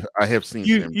 I have seen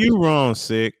you. Sam You wrong,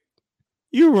 sick.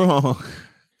 You wrong.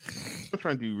 I'm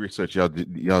trying to do research. Y'all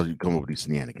come up with these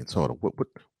shenanigans. Hold on.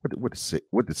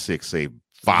 What did sick say?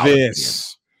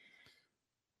 This.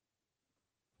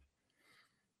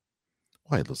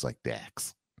 Why it looks like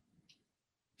Dax?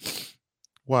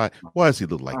 Why does he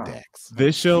look like Dax?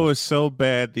 This show is so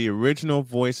bad. The original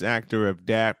voice actor of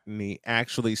Daphne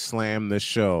actually slammed the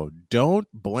show. Don't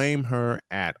blame her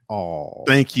at all.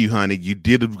 Thank you, honey. You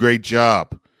did a great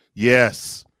job.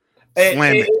 Yes.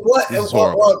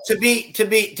 Well, to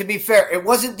be fair, it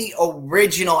wasn't the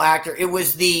original actor. It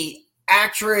was the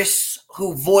actress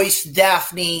who voiced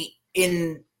Daphne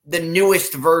in the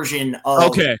newest version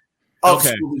of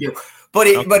Scooby-Doo. But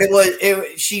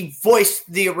she voiced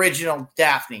the original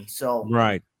Daphne. So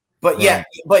right. But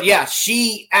yeah,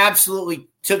 she absolutely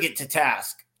took it to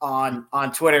task on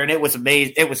Twitter, and it was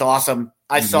amazing. It was awesome.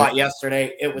 I saw it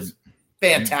yesterday. It was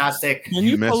fantastic. Can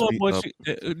you pull up what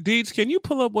Deeds? Can you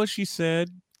pull up what she said?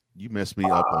 You messed me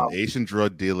up on Asian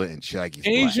drug dealer and Shaggy's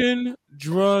Asian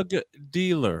drug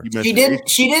dealer. She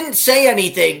didn't say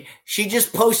anything. She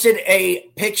just posted a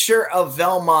picture of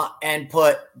Velma and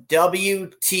put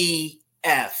WTF.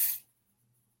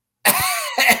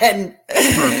 And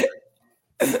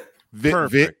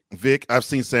Vic, I've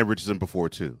seen Sam Richardson before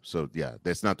too. So yeah,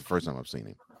 that's not the first time I've seen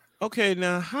him. Okay,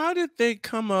 now how did they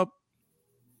come up?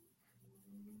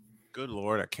 Good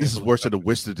Lord, I can't. This is worse than the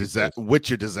Witcher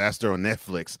disaster on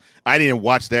Netflix. I didn't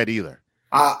watch that either.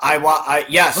 I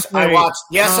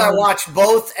watched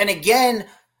both. And again,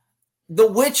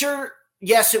 The Witcher,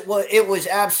 yes, it was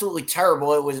absolutely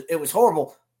terrible. It was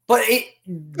horrible. but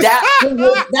that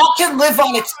can live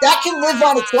on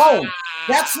its own.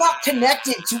 That's not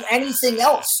connected to anything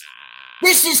else.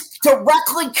 This is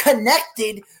directly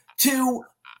connected to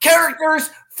characters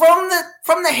from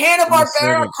the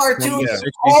Hanna-Barbera cartoons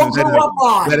all grew up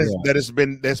on. That's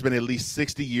been at least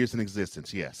 60 years in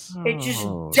existence. Yes, it just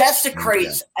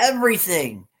desecrates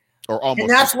everything, or almost, and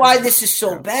that's why this is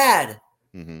so bad.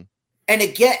 Mm-hmm.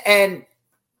 And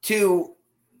to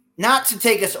not to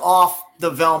take us off the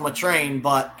Velma train,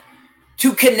 but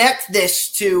to connect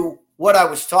this to what I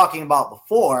was talking about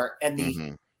before and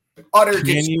the utter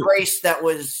disgrace that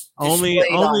was only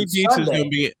Dietz is going to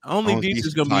be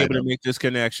able to make this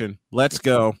connection. Let's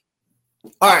go.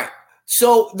 All right.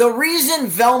 So the reason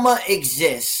Velma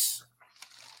exists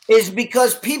is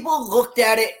because people looked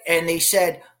at it and they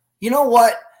said, you know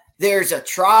what? There's a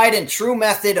tried and true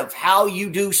method of how you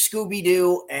do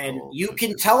Scooby-Doo, and you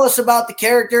can tell us about the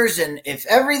characters, and if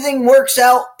everything works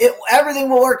out, everything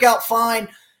will work out fine.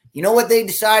 You know what they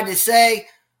decided to say?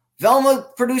 Velma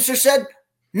producer said,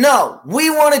 no, we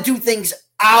want to do things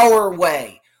our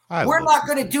way. We're not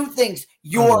going to do things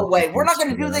your way. We're not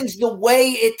going to do things the way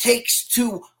it takes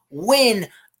to win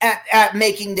at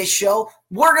making this show.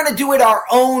 We're going to do it our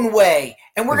own way,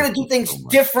 and we're going to do things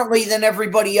differently than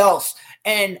everybody else.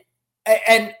 And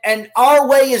our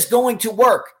way is going to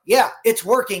work. Yeah, it's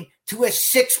working to a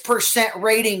 6%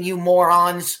 rating, you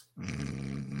morons.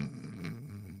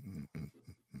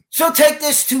 So take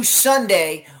this to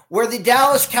Sunday, where the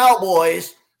Dallas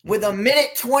Cowboys, with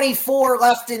 1:24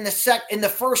 left in the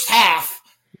first half,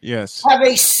 yes, have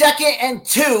a 2nd and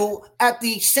 2 at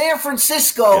the San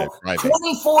Francisco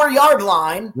 24-yard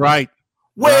line. Right.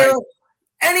 Where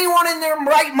anyone in their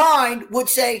right mind would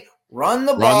say, run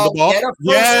the ball, get a first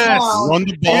down. Run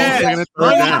the ball.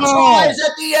 4 tries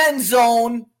at the end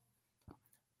zone.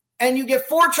 And you get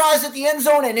 4 tries at the end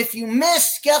zone. And if you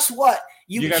miss, guess what?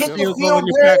 You kick the field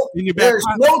goal. There's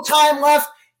no time left.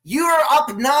 You're up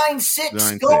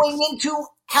 9-6 going into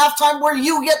halftime where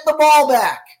you get the ball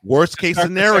back. Worst case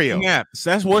scenario.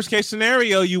 That's worst case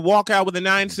scenario. You walk out with a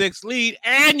 9-6 lead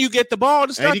and you get the ball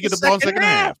to start the second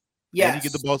half. Yes. And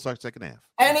you get the ball to start second half.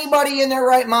 Anybody in their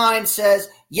right mind says,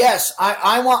 yes,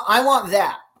 I want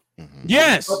that.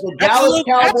 Yes. But the Dallas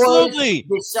Cowboys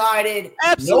decided,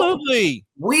 absolutely,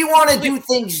 nope, we want to do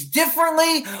things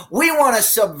differently. We want to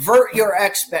subvert your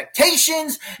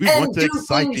expectations and do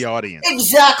excite the audience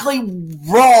exactly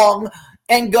wrong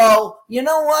and go, you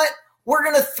know what? We're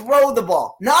going to throw the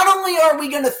ball. Not only are we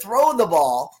going to throw the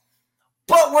ball,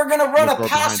 but we're going to run a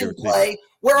passing play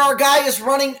where our guy is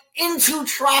running into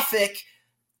traffic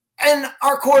and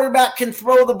our quarterback can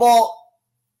throw the ball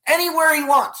anywhere he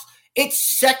wants.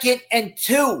 It's 2nd and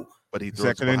 2. But he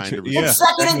throws behind the receiver. It's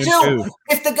 2nd and 2.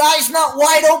 If the guy's not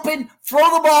wide open,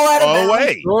 throw the ball at him.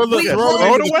 Throw it away.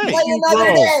 Play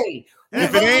another day.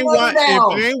 If it ain't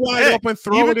wide open,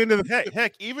 throw it into the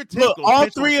heck. Even look, all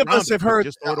three of us have heard.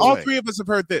 All three of us have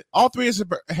heard this. All three of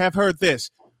us have heard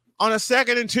this. On a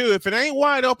 2nd and 2, if it ain't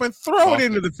wide open, throw it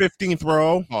into the 15th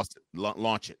row.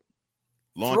 Launch it.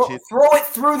 Throw it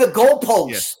through the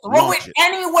goalpost. Yes, throw it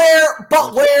anywhere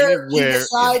but where he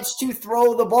decides to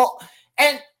throw the ball.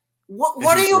 And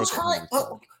what are you trying?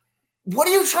 What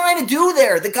are you trying to do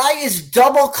there? The guy is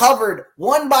double covered,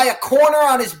 one by a corner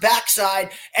on his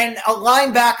backside and a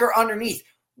linebacker underneath.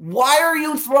 Why are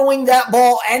you throwing that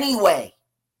ball anyway?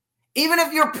 Even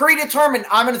if you're predetermined,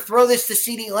 I'm going to throw this to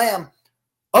CeeDee Lamb.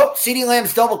 Oh, CeeDee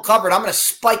Lamb's double covered. I'm going to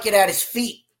spike it at his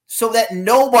feet so that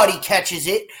nobody catches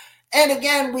it. And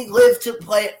again, we live to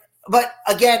play it. But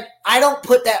again, I don't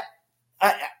put that.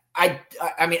 I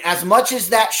mean, as much as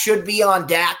that should be on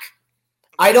Dak,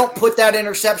 I don't put that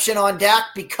interception on Dak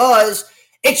because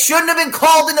it shouldn't have been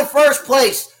called in the first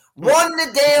place. Run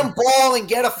the damn ball and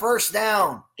get a first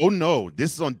down. Oh no,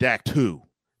 this is on Dak too,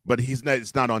 but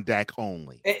it's not on Dak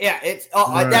only. It's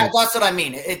that's what I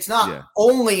mean. It's not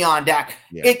only on Dak.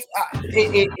 Yeah.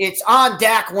 It's on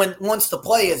Dak once the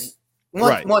play is.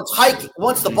 Once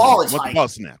the ball is hiking.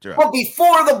 Snapped, right. But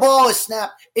before the ball is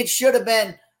snapped, it should have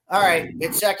been, all right,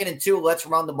 it's 2nd and 2. Let's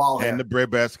run the ball here. And the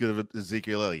breadbasket of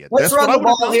Ezekiel Elliott. Let's run the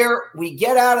ball here. We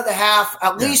get out of the half.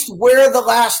 At least we're the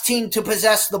last team to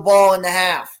possess the ball in the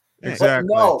half. Exactly.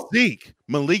 But no. Zeke,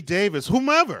 Malik Davis,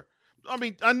 whomever. I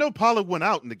mean, I know Pollard went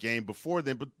out in the game before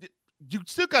then, but you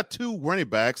still got 2 running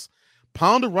backs.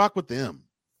 Pound the rock with them.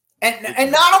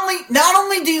 And not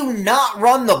only do you not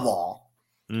run the ball,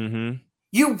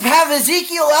 you have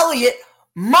Ezekiel Elliott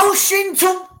motion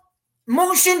to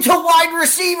wide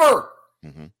receiver.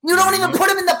 You don't even put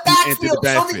him in the backfield.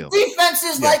 So the defense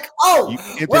is like,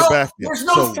 there's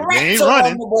no threat to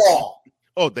run the ball.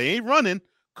 Oh, they ain't running.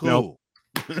 Cool.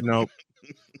 Nope.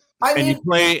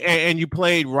 You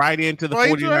played right into the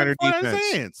 49er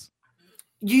defense. Hands.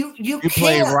 You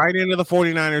played right into the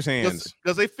 49ers hands.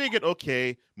 Because they figured,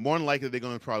 okay, more than likely they're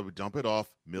going to probably dump it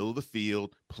off, middle of the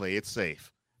field, play it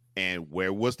safe. And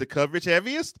where was the coverage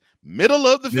heaviest? Middle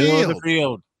of the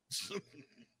field.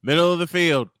 Middle of the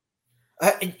field.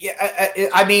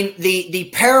 I mean, the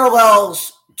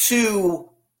parallels to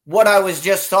what I was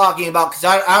just talking about, because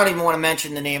I don't even want to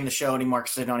mention the name of the show anymore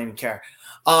because I don't even care.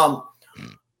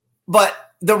 But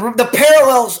the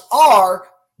parallels are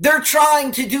they're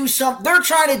trying to do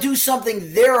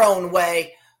something their own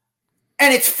way,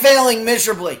 and it's failing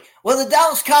miserably. Well, the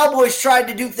Dallas Cowboys tried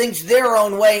to do things their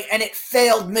own way, and it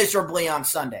failed miserably on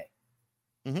Sunday.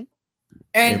 Mm-hmm.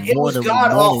 And it was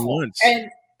god awful.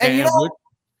 And you know,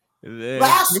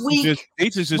 last week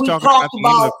Dietz is just talking about the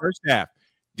end of the first half.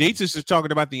 Dietz is just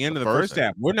talking about the end of the first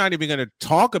half. We're not even going to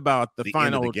talk about the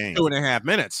final 2.5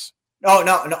 minutes. No.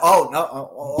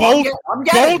 I'm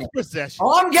getting both possessions.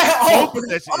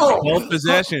 Both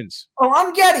possessions.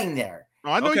 I'm getting there.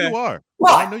 I know you are.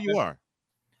 Well, I know you are.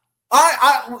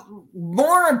 I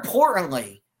more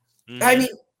importantly, I mean,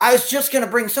 I was just going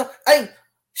to bring some.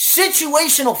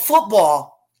 Situational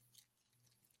football.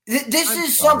 This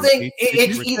is something.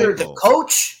 It's either the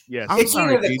coach. Yes. It's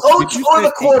either the coach or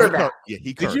the quarterback.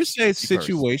 He Did you say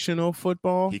situational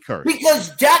football? He cursed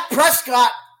because Dak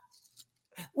Prescott.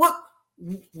 Look,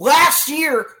 last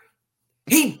year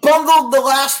he bungled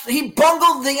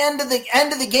the end of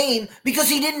the game because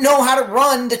he didn't know how to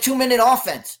run the 2-minute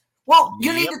offense. Well,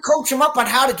 you need to coach him up on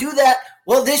how to do that.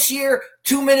 Well, this year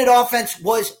 2-minute offense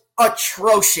was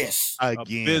atrocious.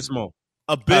 Abysmal.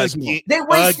 They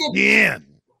wasted again.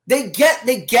 They get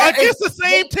against the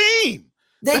same team.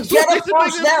 They get a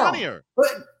first down. But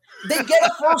they get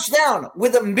a first down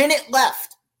with a minute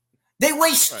left. They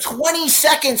waste 20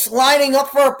 seconds lining up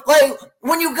for a play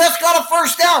when you just got a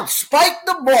first down. Spike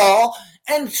the ball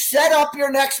and set up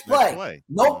your next play.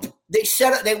 Nope.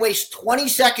 They waste 20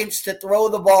 seconds to throw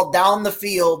the ball down the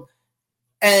field.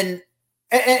 And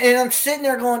I'm sitting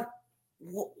there going,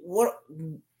 what?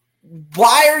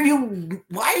 Why are you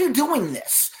doing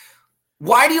this?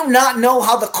 Why do you not know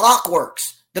how the clock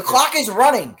works? The clock is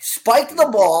running. Spike the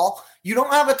ball. You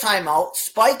don't have a timeout.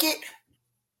 Spike it,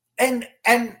 and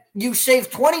you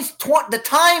save 20. The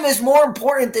time is more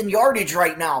important than yardage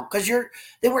right now because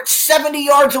they were 70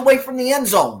 yards away from the end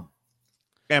zone.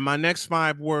 And my next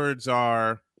 5 words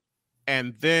are,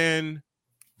 and then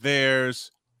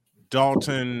there's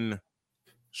Dalton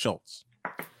Schultz.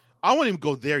 I won't even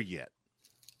go there yet.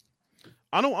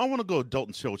 I want to go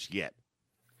Dalton Schultz yet.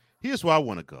 Here's where I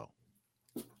want to go.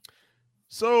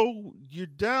 So you're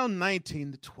down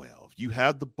 19-12. You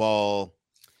have the ball.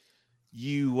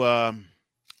 You I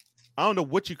don't know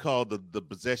what you call the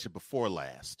possession before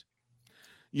last.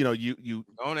 You know, you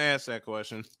don't ask that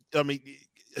question. I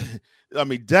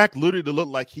mean, Dak literally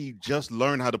looked like he just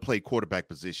learned how to play quarterback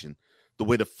position. The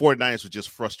way the 49ers were just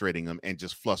frustrating him and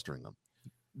just flustering him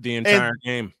the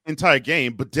entire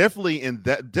game. But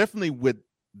definitely with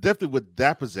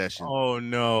that possession. Oh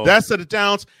no, that set of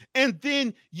downs, and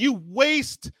then you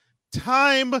waste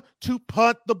time to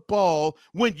punt the ball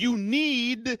when you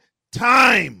need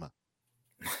time.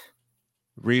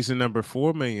 Reason number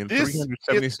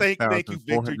 4,376,479. Thank you,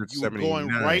 Victor.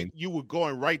 You were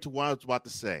going right to what I was about to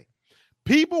say.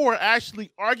 People were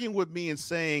actually arguing with me and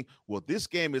saying, "Well, this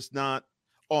game is not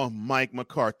on Mike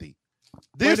McCarthy."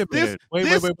 Wait.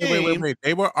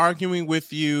 They were arguing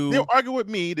with you. They were arguing with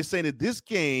me. They're saying that this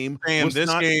game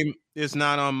game is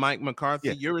not on Mike McCarthy.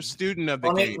 Yeah. You're a student of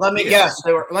the game. Let me guess.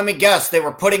 They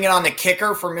were putting it on the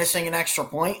kicker for missing an extra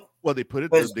point. Well, they put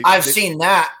it. I've seen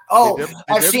that.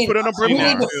 I've seen. Put it on we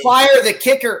need to fire the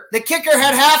kicker. The kicker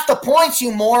had half the points.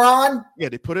 You moron. Yeah,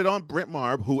 they put it on Brent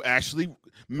Marb, who actually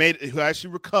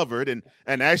recovered and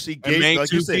actually gave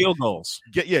 2 field goals.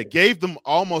 Gave them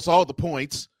almost all the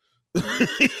points.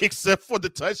 Except for the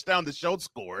touchdown that Schultz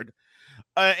scored,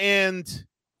 and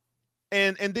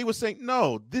they were saying,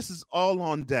 no, this is all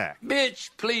on Dak. Bitch,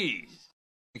 please.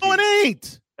 No, it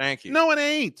ain't. Thank you. No, it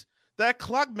ain't. That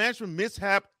clock management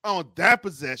mishap on that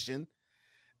possession,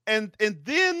 and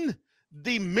then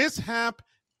the mishap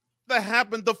that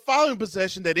happened the following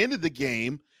possession that ended the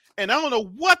game, and I don't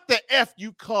know what the F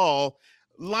you call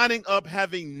lining up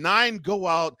having 9 go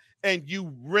out and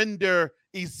you render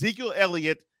Ezekiel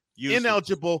Elliott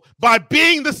ineligible by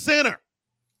being the center.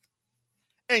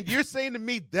 And you're saying to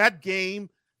me that game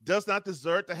does not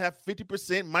deserve to have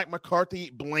 50% Mike McCarthy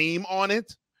blame on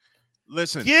it?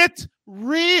 Listen. Get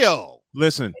real.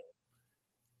 Listen.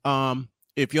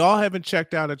 If y'all haven't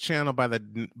checked out a channel by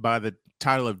the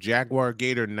title of Jaguar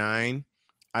Gator 9,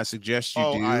 I suggest you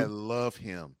do. I love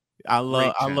him. I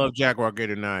love Jaguar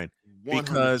Gator 9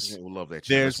 because will love that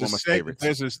there's one of my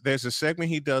favorites. There's a segment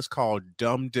he does called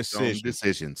Dumb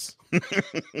Decisions.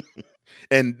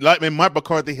 And Mike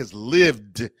McCarthy has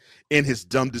lived in his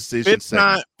dumb decisions.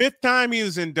 Fifth time he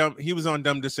was on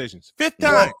Dumb Decisions. Fifth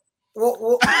time.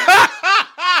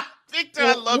 Victor,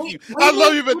 I love you. I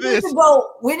love you for this.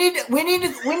 We need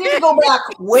to go back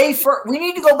we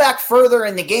need to go back further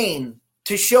in the game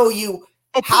to show you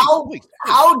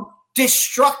how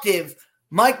destructive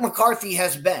Mike McCarthy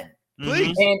has been.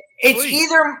 Please. And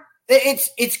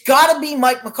it's got to be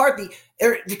Mike McCarthy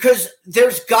because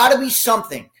there's got to be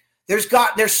something.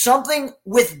 There's something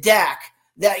with Dak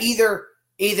that either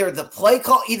the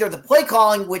play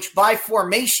calling, which by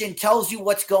formation tells you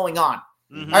what's going on.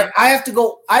 Mm-hmm. All right, I have to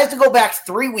go back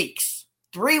 3 weeks.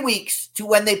 3 weeks to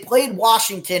when they played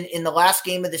Washington in the last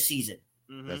game of the season.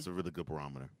 Mm-hmm. That's a really good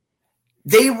barometer.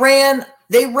 They ran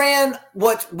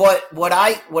what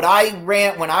I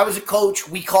ran when I was a coach.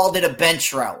 We called it a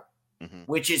bench route,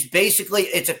 which is basically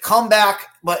it's a comeback,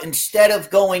 but instead of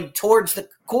going towards the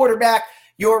quarterback,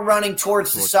 you're running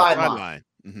towards the sideline.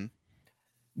 Mm-hmm.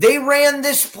 They ran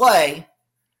this play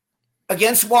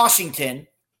against Washington,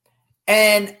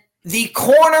 and the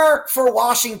corner for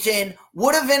Washington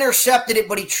would have intercepted it,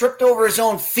 but he tripped over his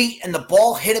own feet, and the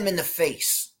ball hit him in the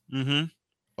face. Mm-hmm.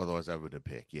 Otherwise, that would have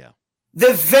picked, yeah.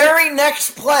 The very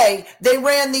next play, they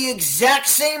ran the exact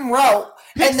same route,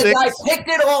 and the guy picked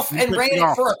it off and ran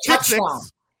it for a touchdown.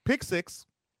 Pick six.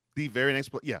 The very next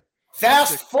play, yeah.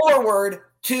 Fast forward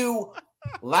to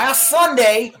last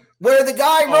Sunday, where the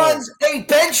guy runs a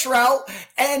bench route,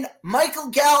 and Michael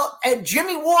Gallup and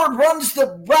Jimmy Ward runs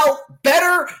the route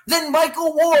better than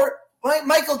Michael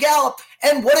Gallup.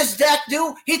 And what does Dak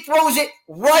do? He throws it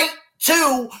right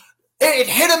to. It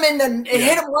hit him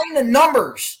hit him right in the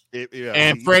numbers.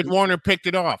 And Fred Warner picked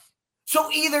it off. So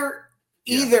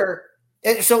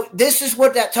so this is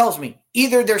what that tells me.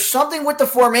 Either there's something with the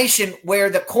formation where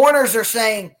the corners are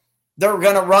saying they're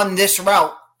going to run this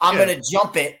route. I'm going to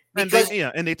jump it. Because,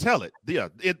 and they tell it. Yeah,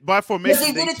 by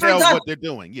formation, they tell what they're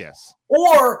doing. Yes.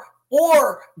 Or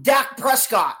Dak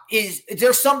Prescott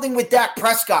there's something with Dak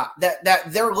Prescott that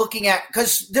they're looking at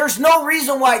because there's no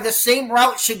reason why the same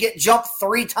route should get jumped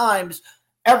 3 times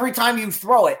every time you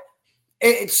throw it.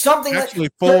 It's something actually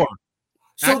 4.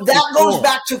 So actually that goes 4.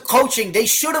 Back to coaching. They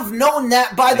should have known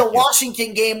that by the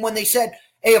Washington game when they said,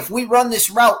 "Hey, if we run this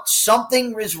route,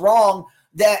 something is wrong."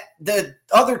 That the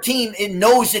other team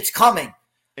knows it's coming.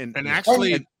 And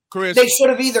actually, Chris, they should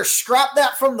have either scrapped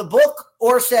that from the book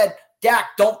or said, Dak,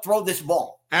 don't throw this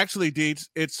ball. Actually, Deeds,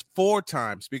 it's 4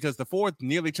 times because the 4th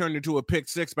nearly turned into a pick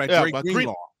 6 by Drake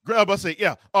Greenlaw. I was about to say,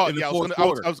 yeah. Oh, yeah.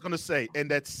 I was going to say, and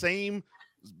that same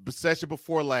session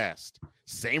before last,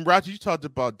 same route you talked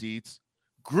about, Deeds,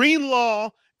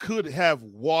 Greenlaw could have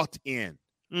walked in,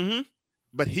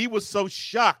 but he was so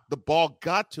shocked the ball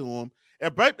got to him.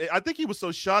 And I think he was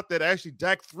so shocked that actually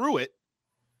Dak threw it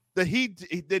that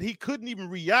he couldn't even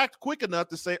react quick enough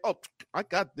to say, "Oh, I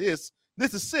got this.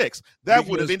 This is 6." That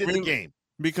would have ended the game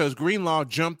because Greenlaw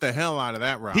jumped the hell out of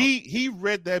that route. He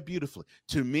read that beautifully.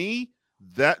 To me,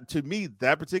 that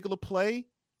particular play,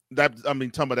 talking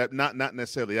about that, not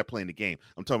necessarily that play in the game.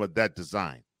 I'm talking about that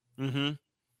design. Mm-hmm.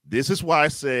 This is why I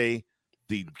say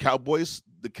the Cowboys'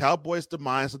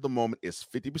 demise at the moment is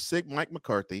 50% Mike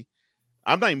McCarthy.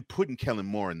 I'm not even putting Kellen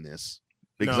Moore in this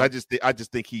because I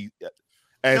just think he.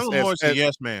 Kellen Moore's a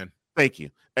yes man. Thank you.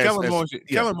 Kellen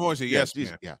Moore's a yes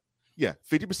man. Yeah.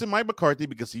 50% Mike McCarthy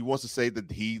because he wants to say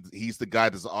that he's the guy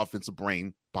that's offensive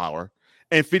brain power,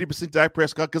 and 50% Dak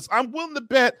Prescott because I'm willing to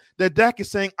bet that Dak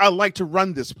is saying I like to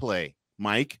run this play,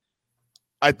 Mike.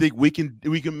 I think we can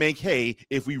make hay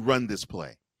if we run this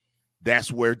play.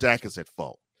 That's where Dak is at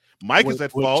fault. Mike is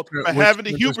at fault for having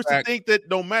the hubris to think that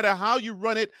no matter how you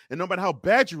run it and no matter how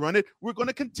bad you run it, we're going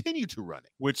to continue to run it.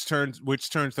 Which turns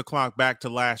the clock back to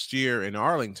last year in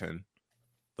Arlington,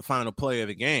 the final play of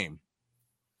the game.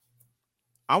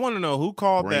 I want to know who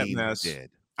called that mess.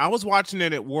 I was watching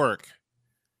it at work.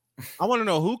 I want to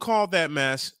know who called that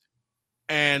mess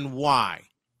and why.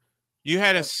 You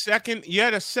had a second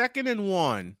and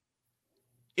 1.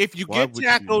 If you get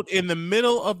tackled in the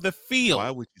middle of the field,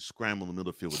 why would you scramble in the middle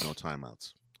of the field with no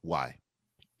timeouts? Why?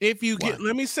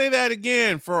 Let me say that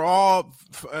again for all,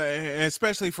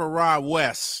 especially for Rod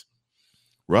West.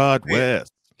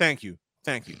 West. Thank you.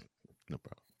 No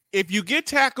problem. If you get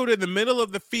tackled in the middle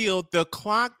of the field, the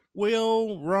clock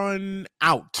will run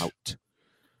out.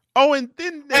 Oh, and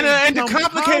then and to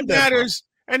complicate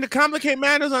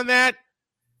matters on that,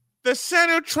 the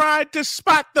center tried to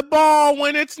spot the ball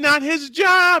when it's not his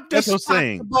job to spot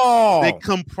the ball.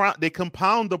 They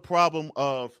compound the problem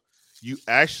of you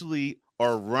actually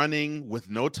are running with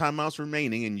no timeouts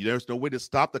remaining, and there's no way to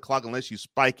stop the clock unless you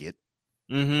spike it.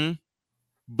 Mm-hmm.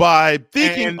 By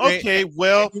thinking, you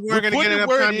weren't going to get enough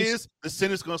time. The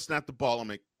center's going to snap the ball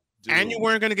and you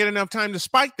weren't going to get enough time to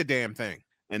spike the damn thing.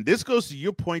 And this goes to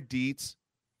your point, Dietz.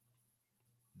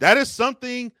 That is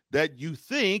something that you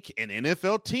think an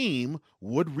NFL team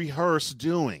would rehearse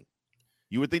doing.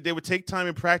 You would think they would take time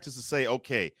in practice to say,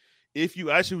 okay, if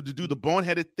you actually were to do the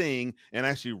boneheaded thing and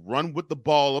actually run with the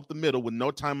ball up the middle with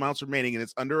no timeouts remaining, and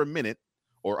it's under a minute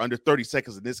or under 30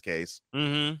 seconds in this case,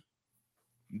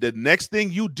 the next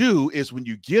thing you do is when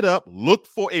you get up, look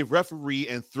for a referee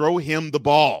and throw him the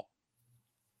ball.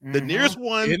 The nearest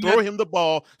one, throw him the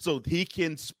ball so he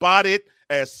can spot it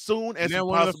as soon as he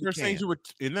possibly can.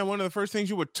 Isn't that one of the first things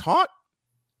you were taught?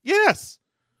 Yes.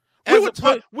 We were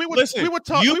taught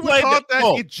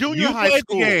that in junior high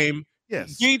school. The game.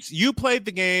 Yes. Dietz, you played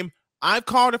the game. I've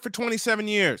called it for 27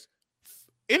 years.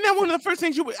 Isn't that one of the first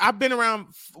things I've been around?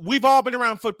 We've all been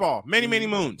around football many, many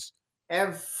moons.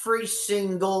 Every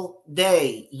single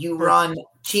day you run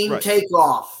team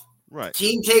takeoff. Right.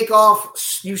 Team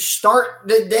takeoff. You start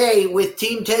the day with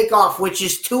team takeoff, which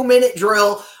is 2-minute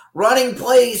drill, running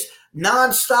plays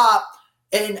nonstop,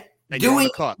 and going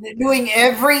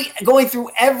through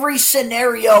every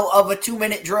scenario of a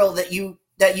 2-minute drill that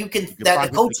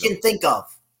the coach can think of.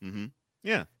 Mm-hmm.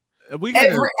 Yeah. Every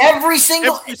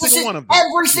single one of them.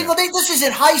 Every single day. This is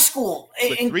in high school.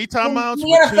 In 3 timeouts. In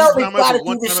the NFL, we've got to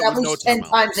do this at least 10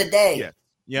 times a day. Yeah.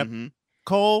 Yep. Mm-hmm.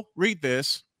 Cole, read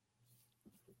this.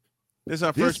 This is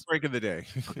our first break of the day.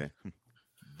 Okay.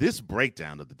 This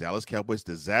breakdown of the Dallas Cowboys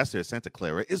disaster at Santa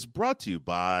Clara is brought to you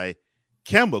by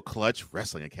Campbell Clutch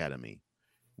Wrestling Academy.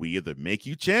 We either make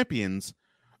you champions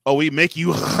or we make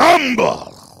you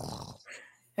humble.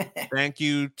 Thank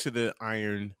you to the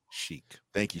Iron Sheik.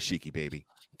 Thank you, Sheiky baby.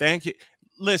 Thank you.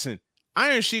 Listen,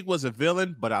 Iron Sheik was a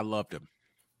villain, but I loved him.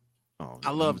 Oh,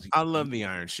 I love the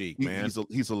Iron Sheik, man.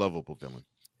 He's a lovable villain.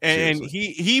 And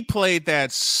he played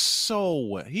that so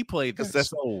well. He played that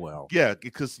so well. Yeah,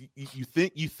 because you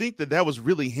think that was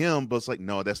really him, but it's like,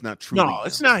 no, that's not true. No,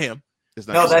 it's not him.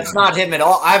 That's not him at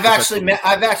all. I've actually met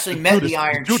the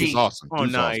Iron Sheik. Is awesome. Oh,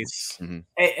 nice. Awesome.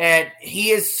 And he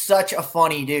is such a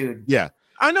funny dude. Yeah.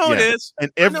 I know it is.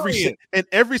 And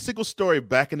every single story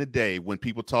back in the day when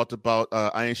people talked about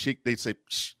Iron Sheik, they'd say,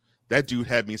 that dude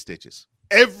had me in stitches.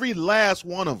 Every last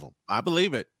one of them. I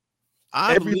believe it.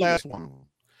 Every last one of them.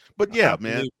 But yeah,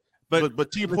 man.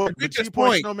 But to your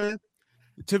point, man.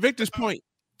 To Victor's point,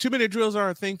 2-minute drills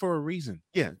are a thing for a reason.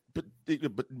 Yeah, but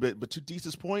to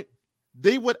Deese's point,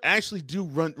 they would actually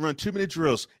run 2-minute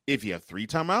drills if you have 3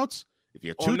 timeouts, if you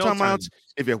have 2 timeouts,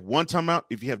 if you have 1 timeout,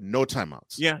 if you have no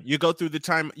timeouts. Yeah, you go through the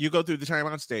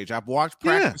timeout stage. I've watched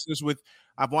practices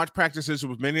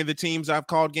with many of the teams I've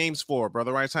called games for.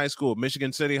 Brother Rice High School,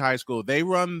 Michigan City High School. They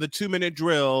run the 2-minute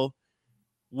drill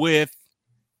with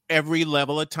every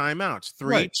level of timeouts: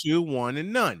 3, 2, 1,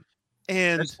 and none.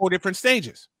 And that's 4 different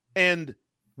stages. And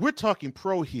we're talking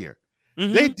pro here.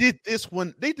 Mm-hmm. They did this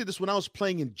when I was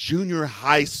playing in junior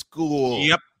high school.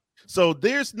 Yep. So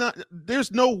there's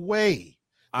no way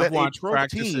that a pro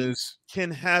team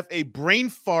can have a brain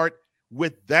fart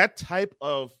with that type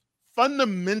of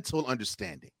fundamental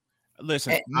understanding.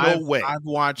 Listen, no way. I've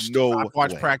watched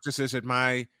practices at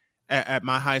my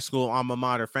high school alma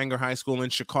mater, Fenger High School in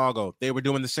Chicago. They were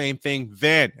doing the same thing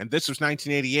then, and this was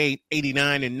 1988,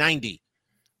 89, and 90.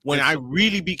 When I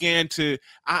really began to,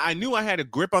 I knew I had a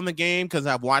grip on the game because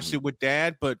I've watched it with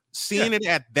Dad, but seeing it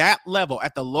at that level,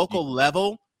 at the local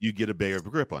level, you get a better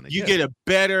grip on it. You get a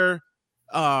better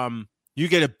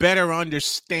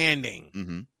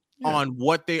understanding on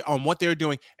what they're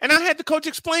doing. And I had the coach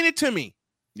explain it to me.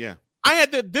 Yeah, I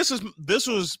had to. This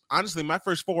was honestly my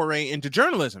first foray into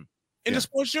journalism, into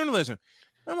sports journalism.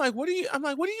 I'm like, what are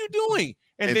you doing?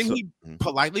 And then he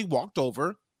politely walked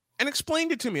over and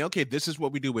explained it to me. Okay, this is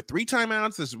what we do with 3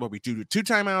 timeouts. This is what we do with 2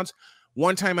 timeouts,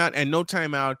 1 timeout, and no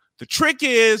timeout. The trick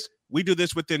is we do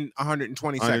this within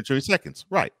 120 seconds. 120 seconds,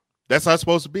 right? That's how it's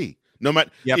supposed to be. No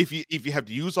matter if you have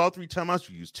to use all 3 timeouts,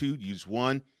 you use 2, use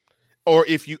 1, or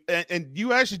if you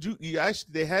you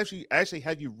actually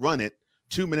have you run it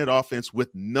 2-minute offense with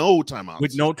no timeouts.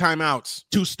 With no timeouts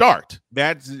to start.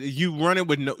 That's you run it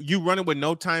with no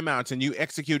timeouts, and you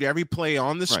execute every play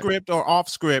on the script or off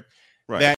script. Right. That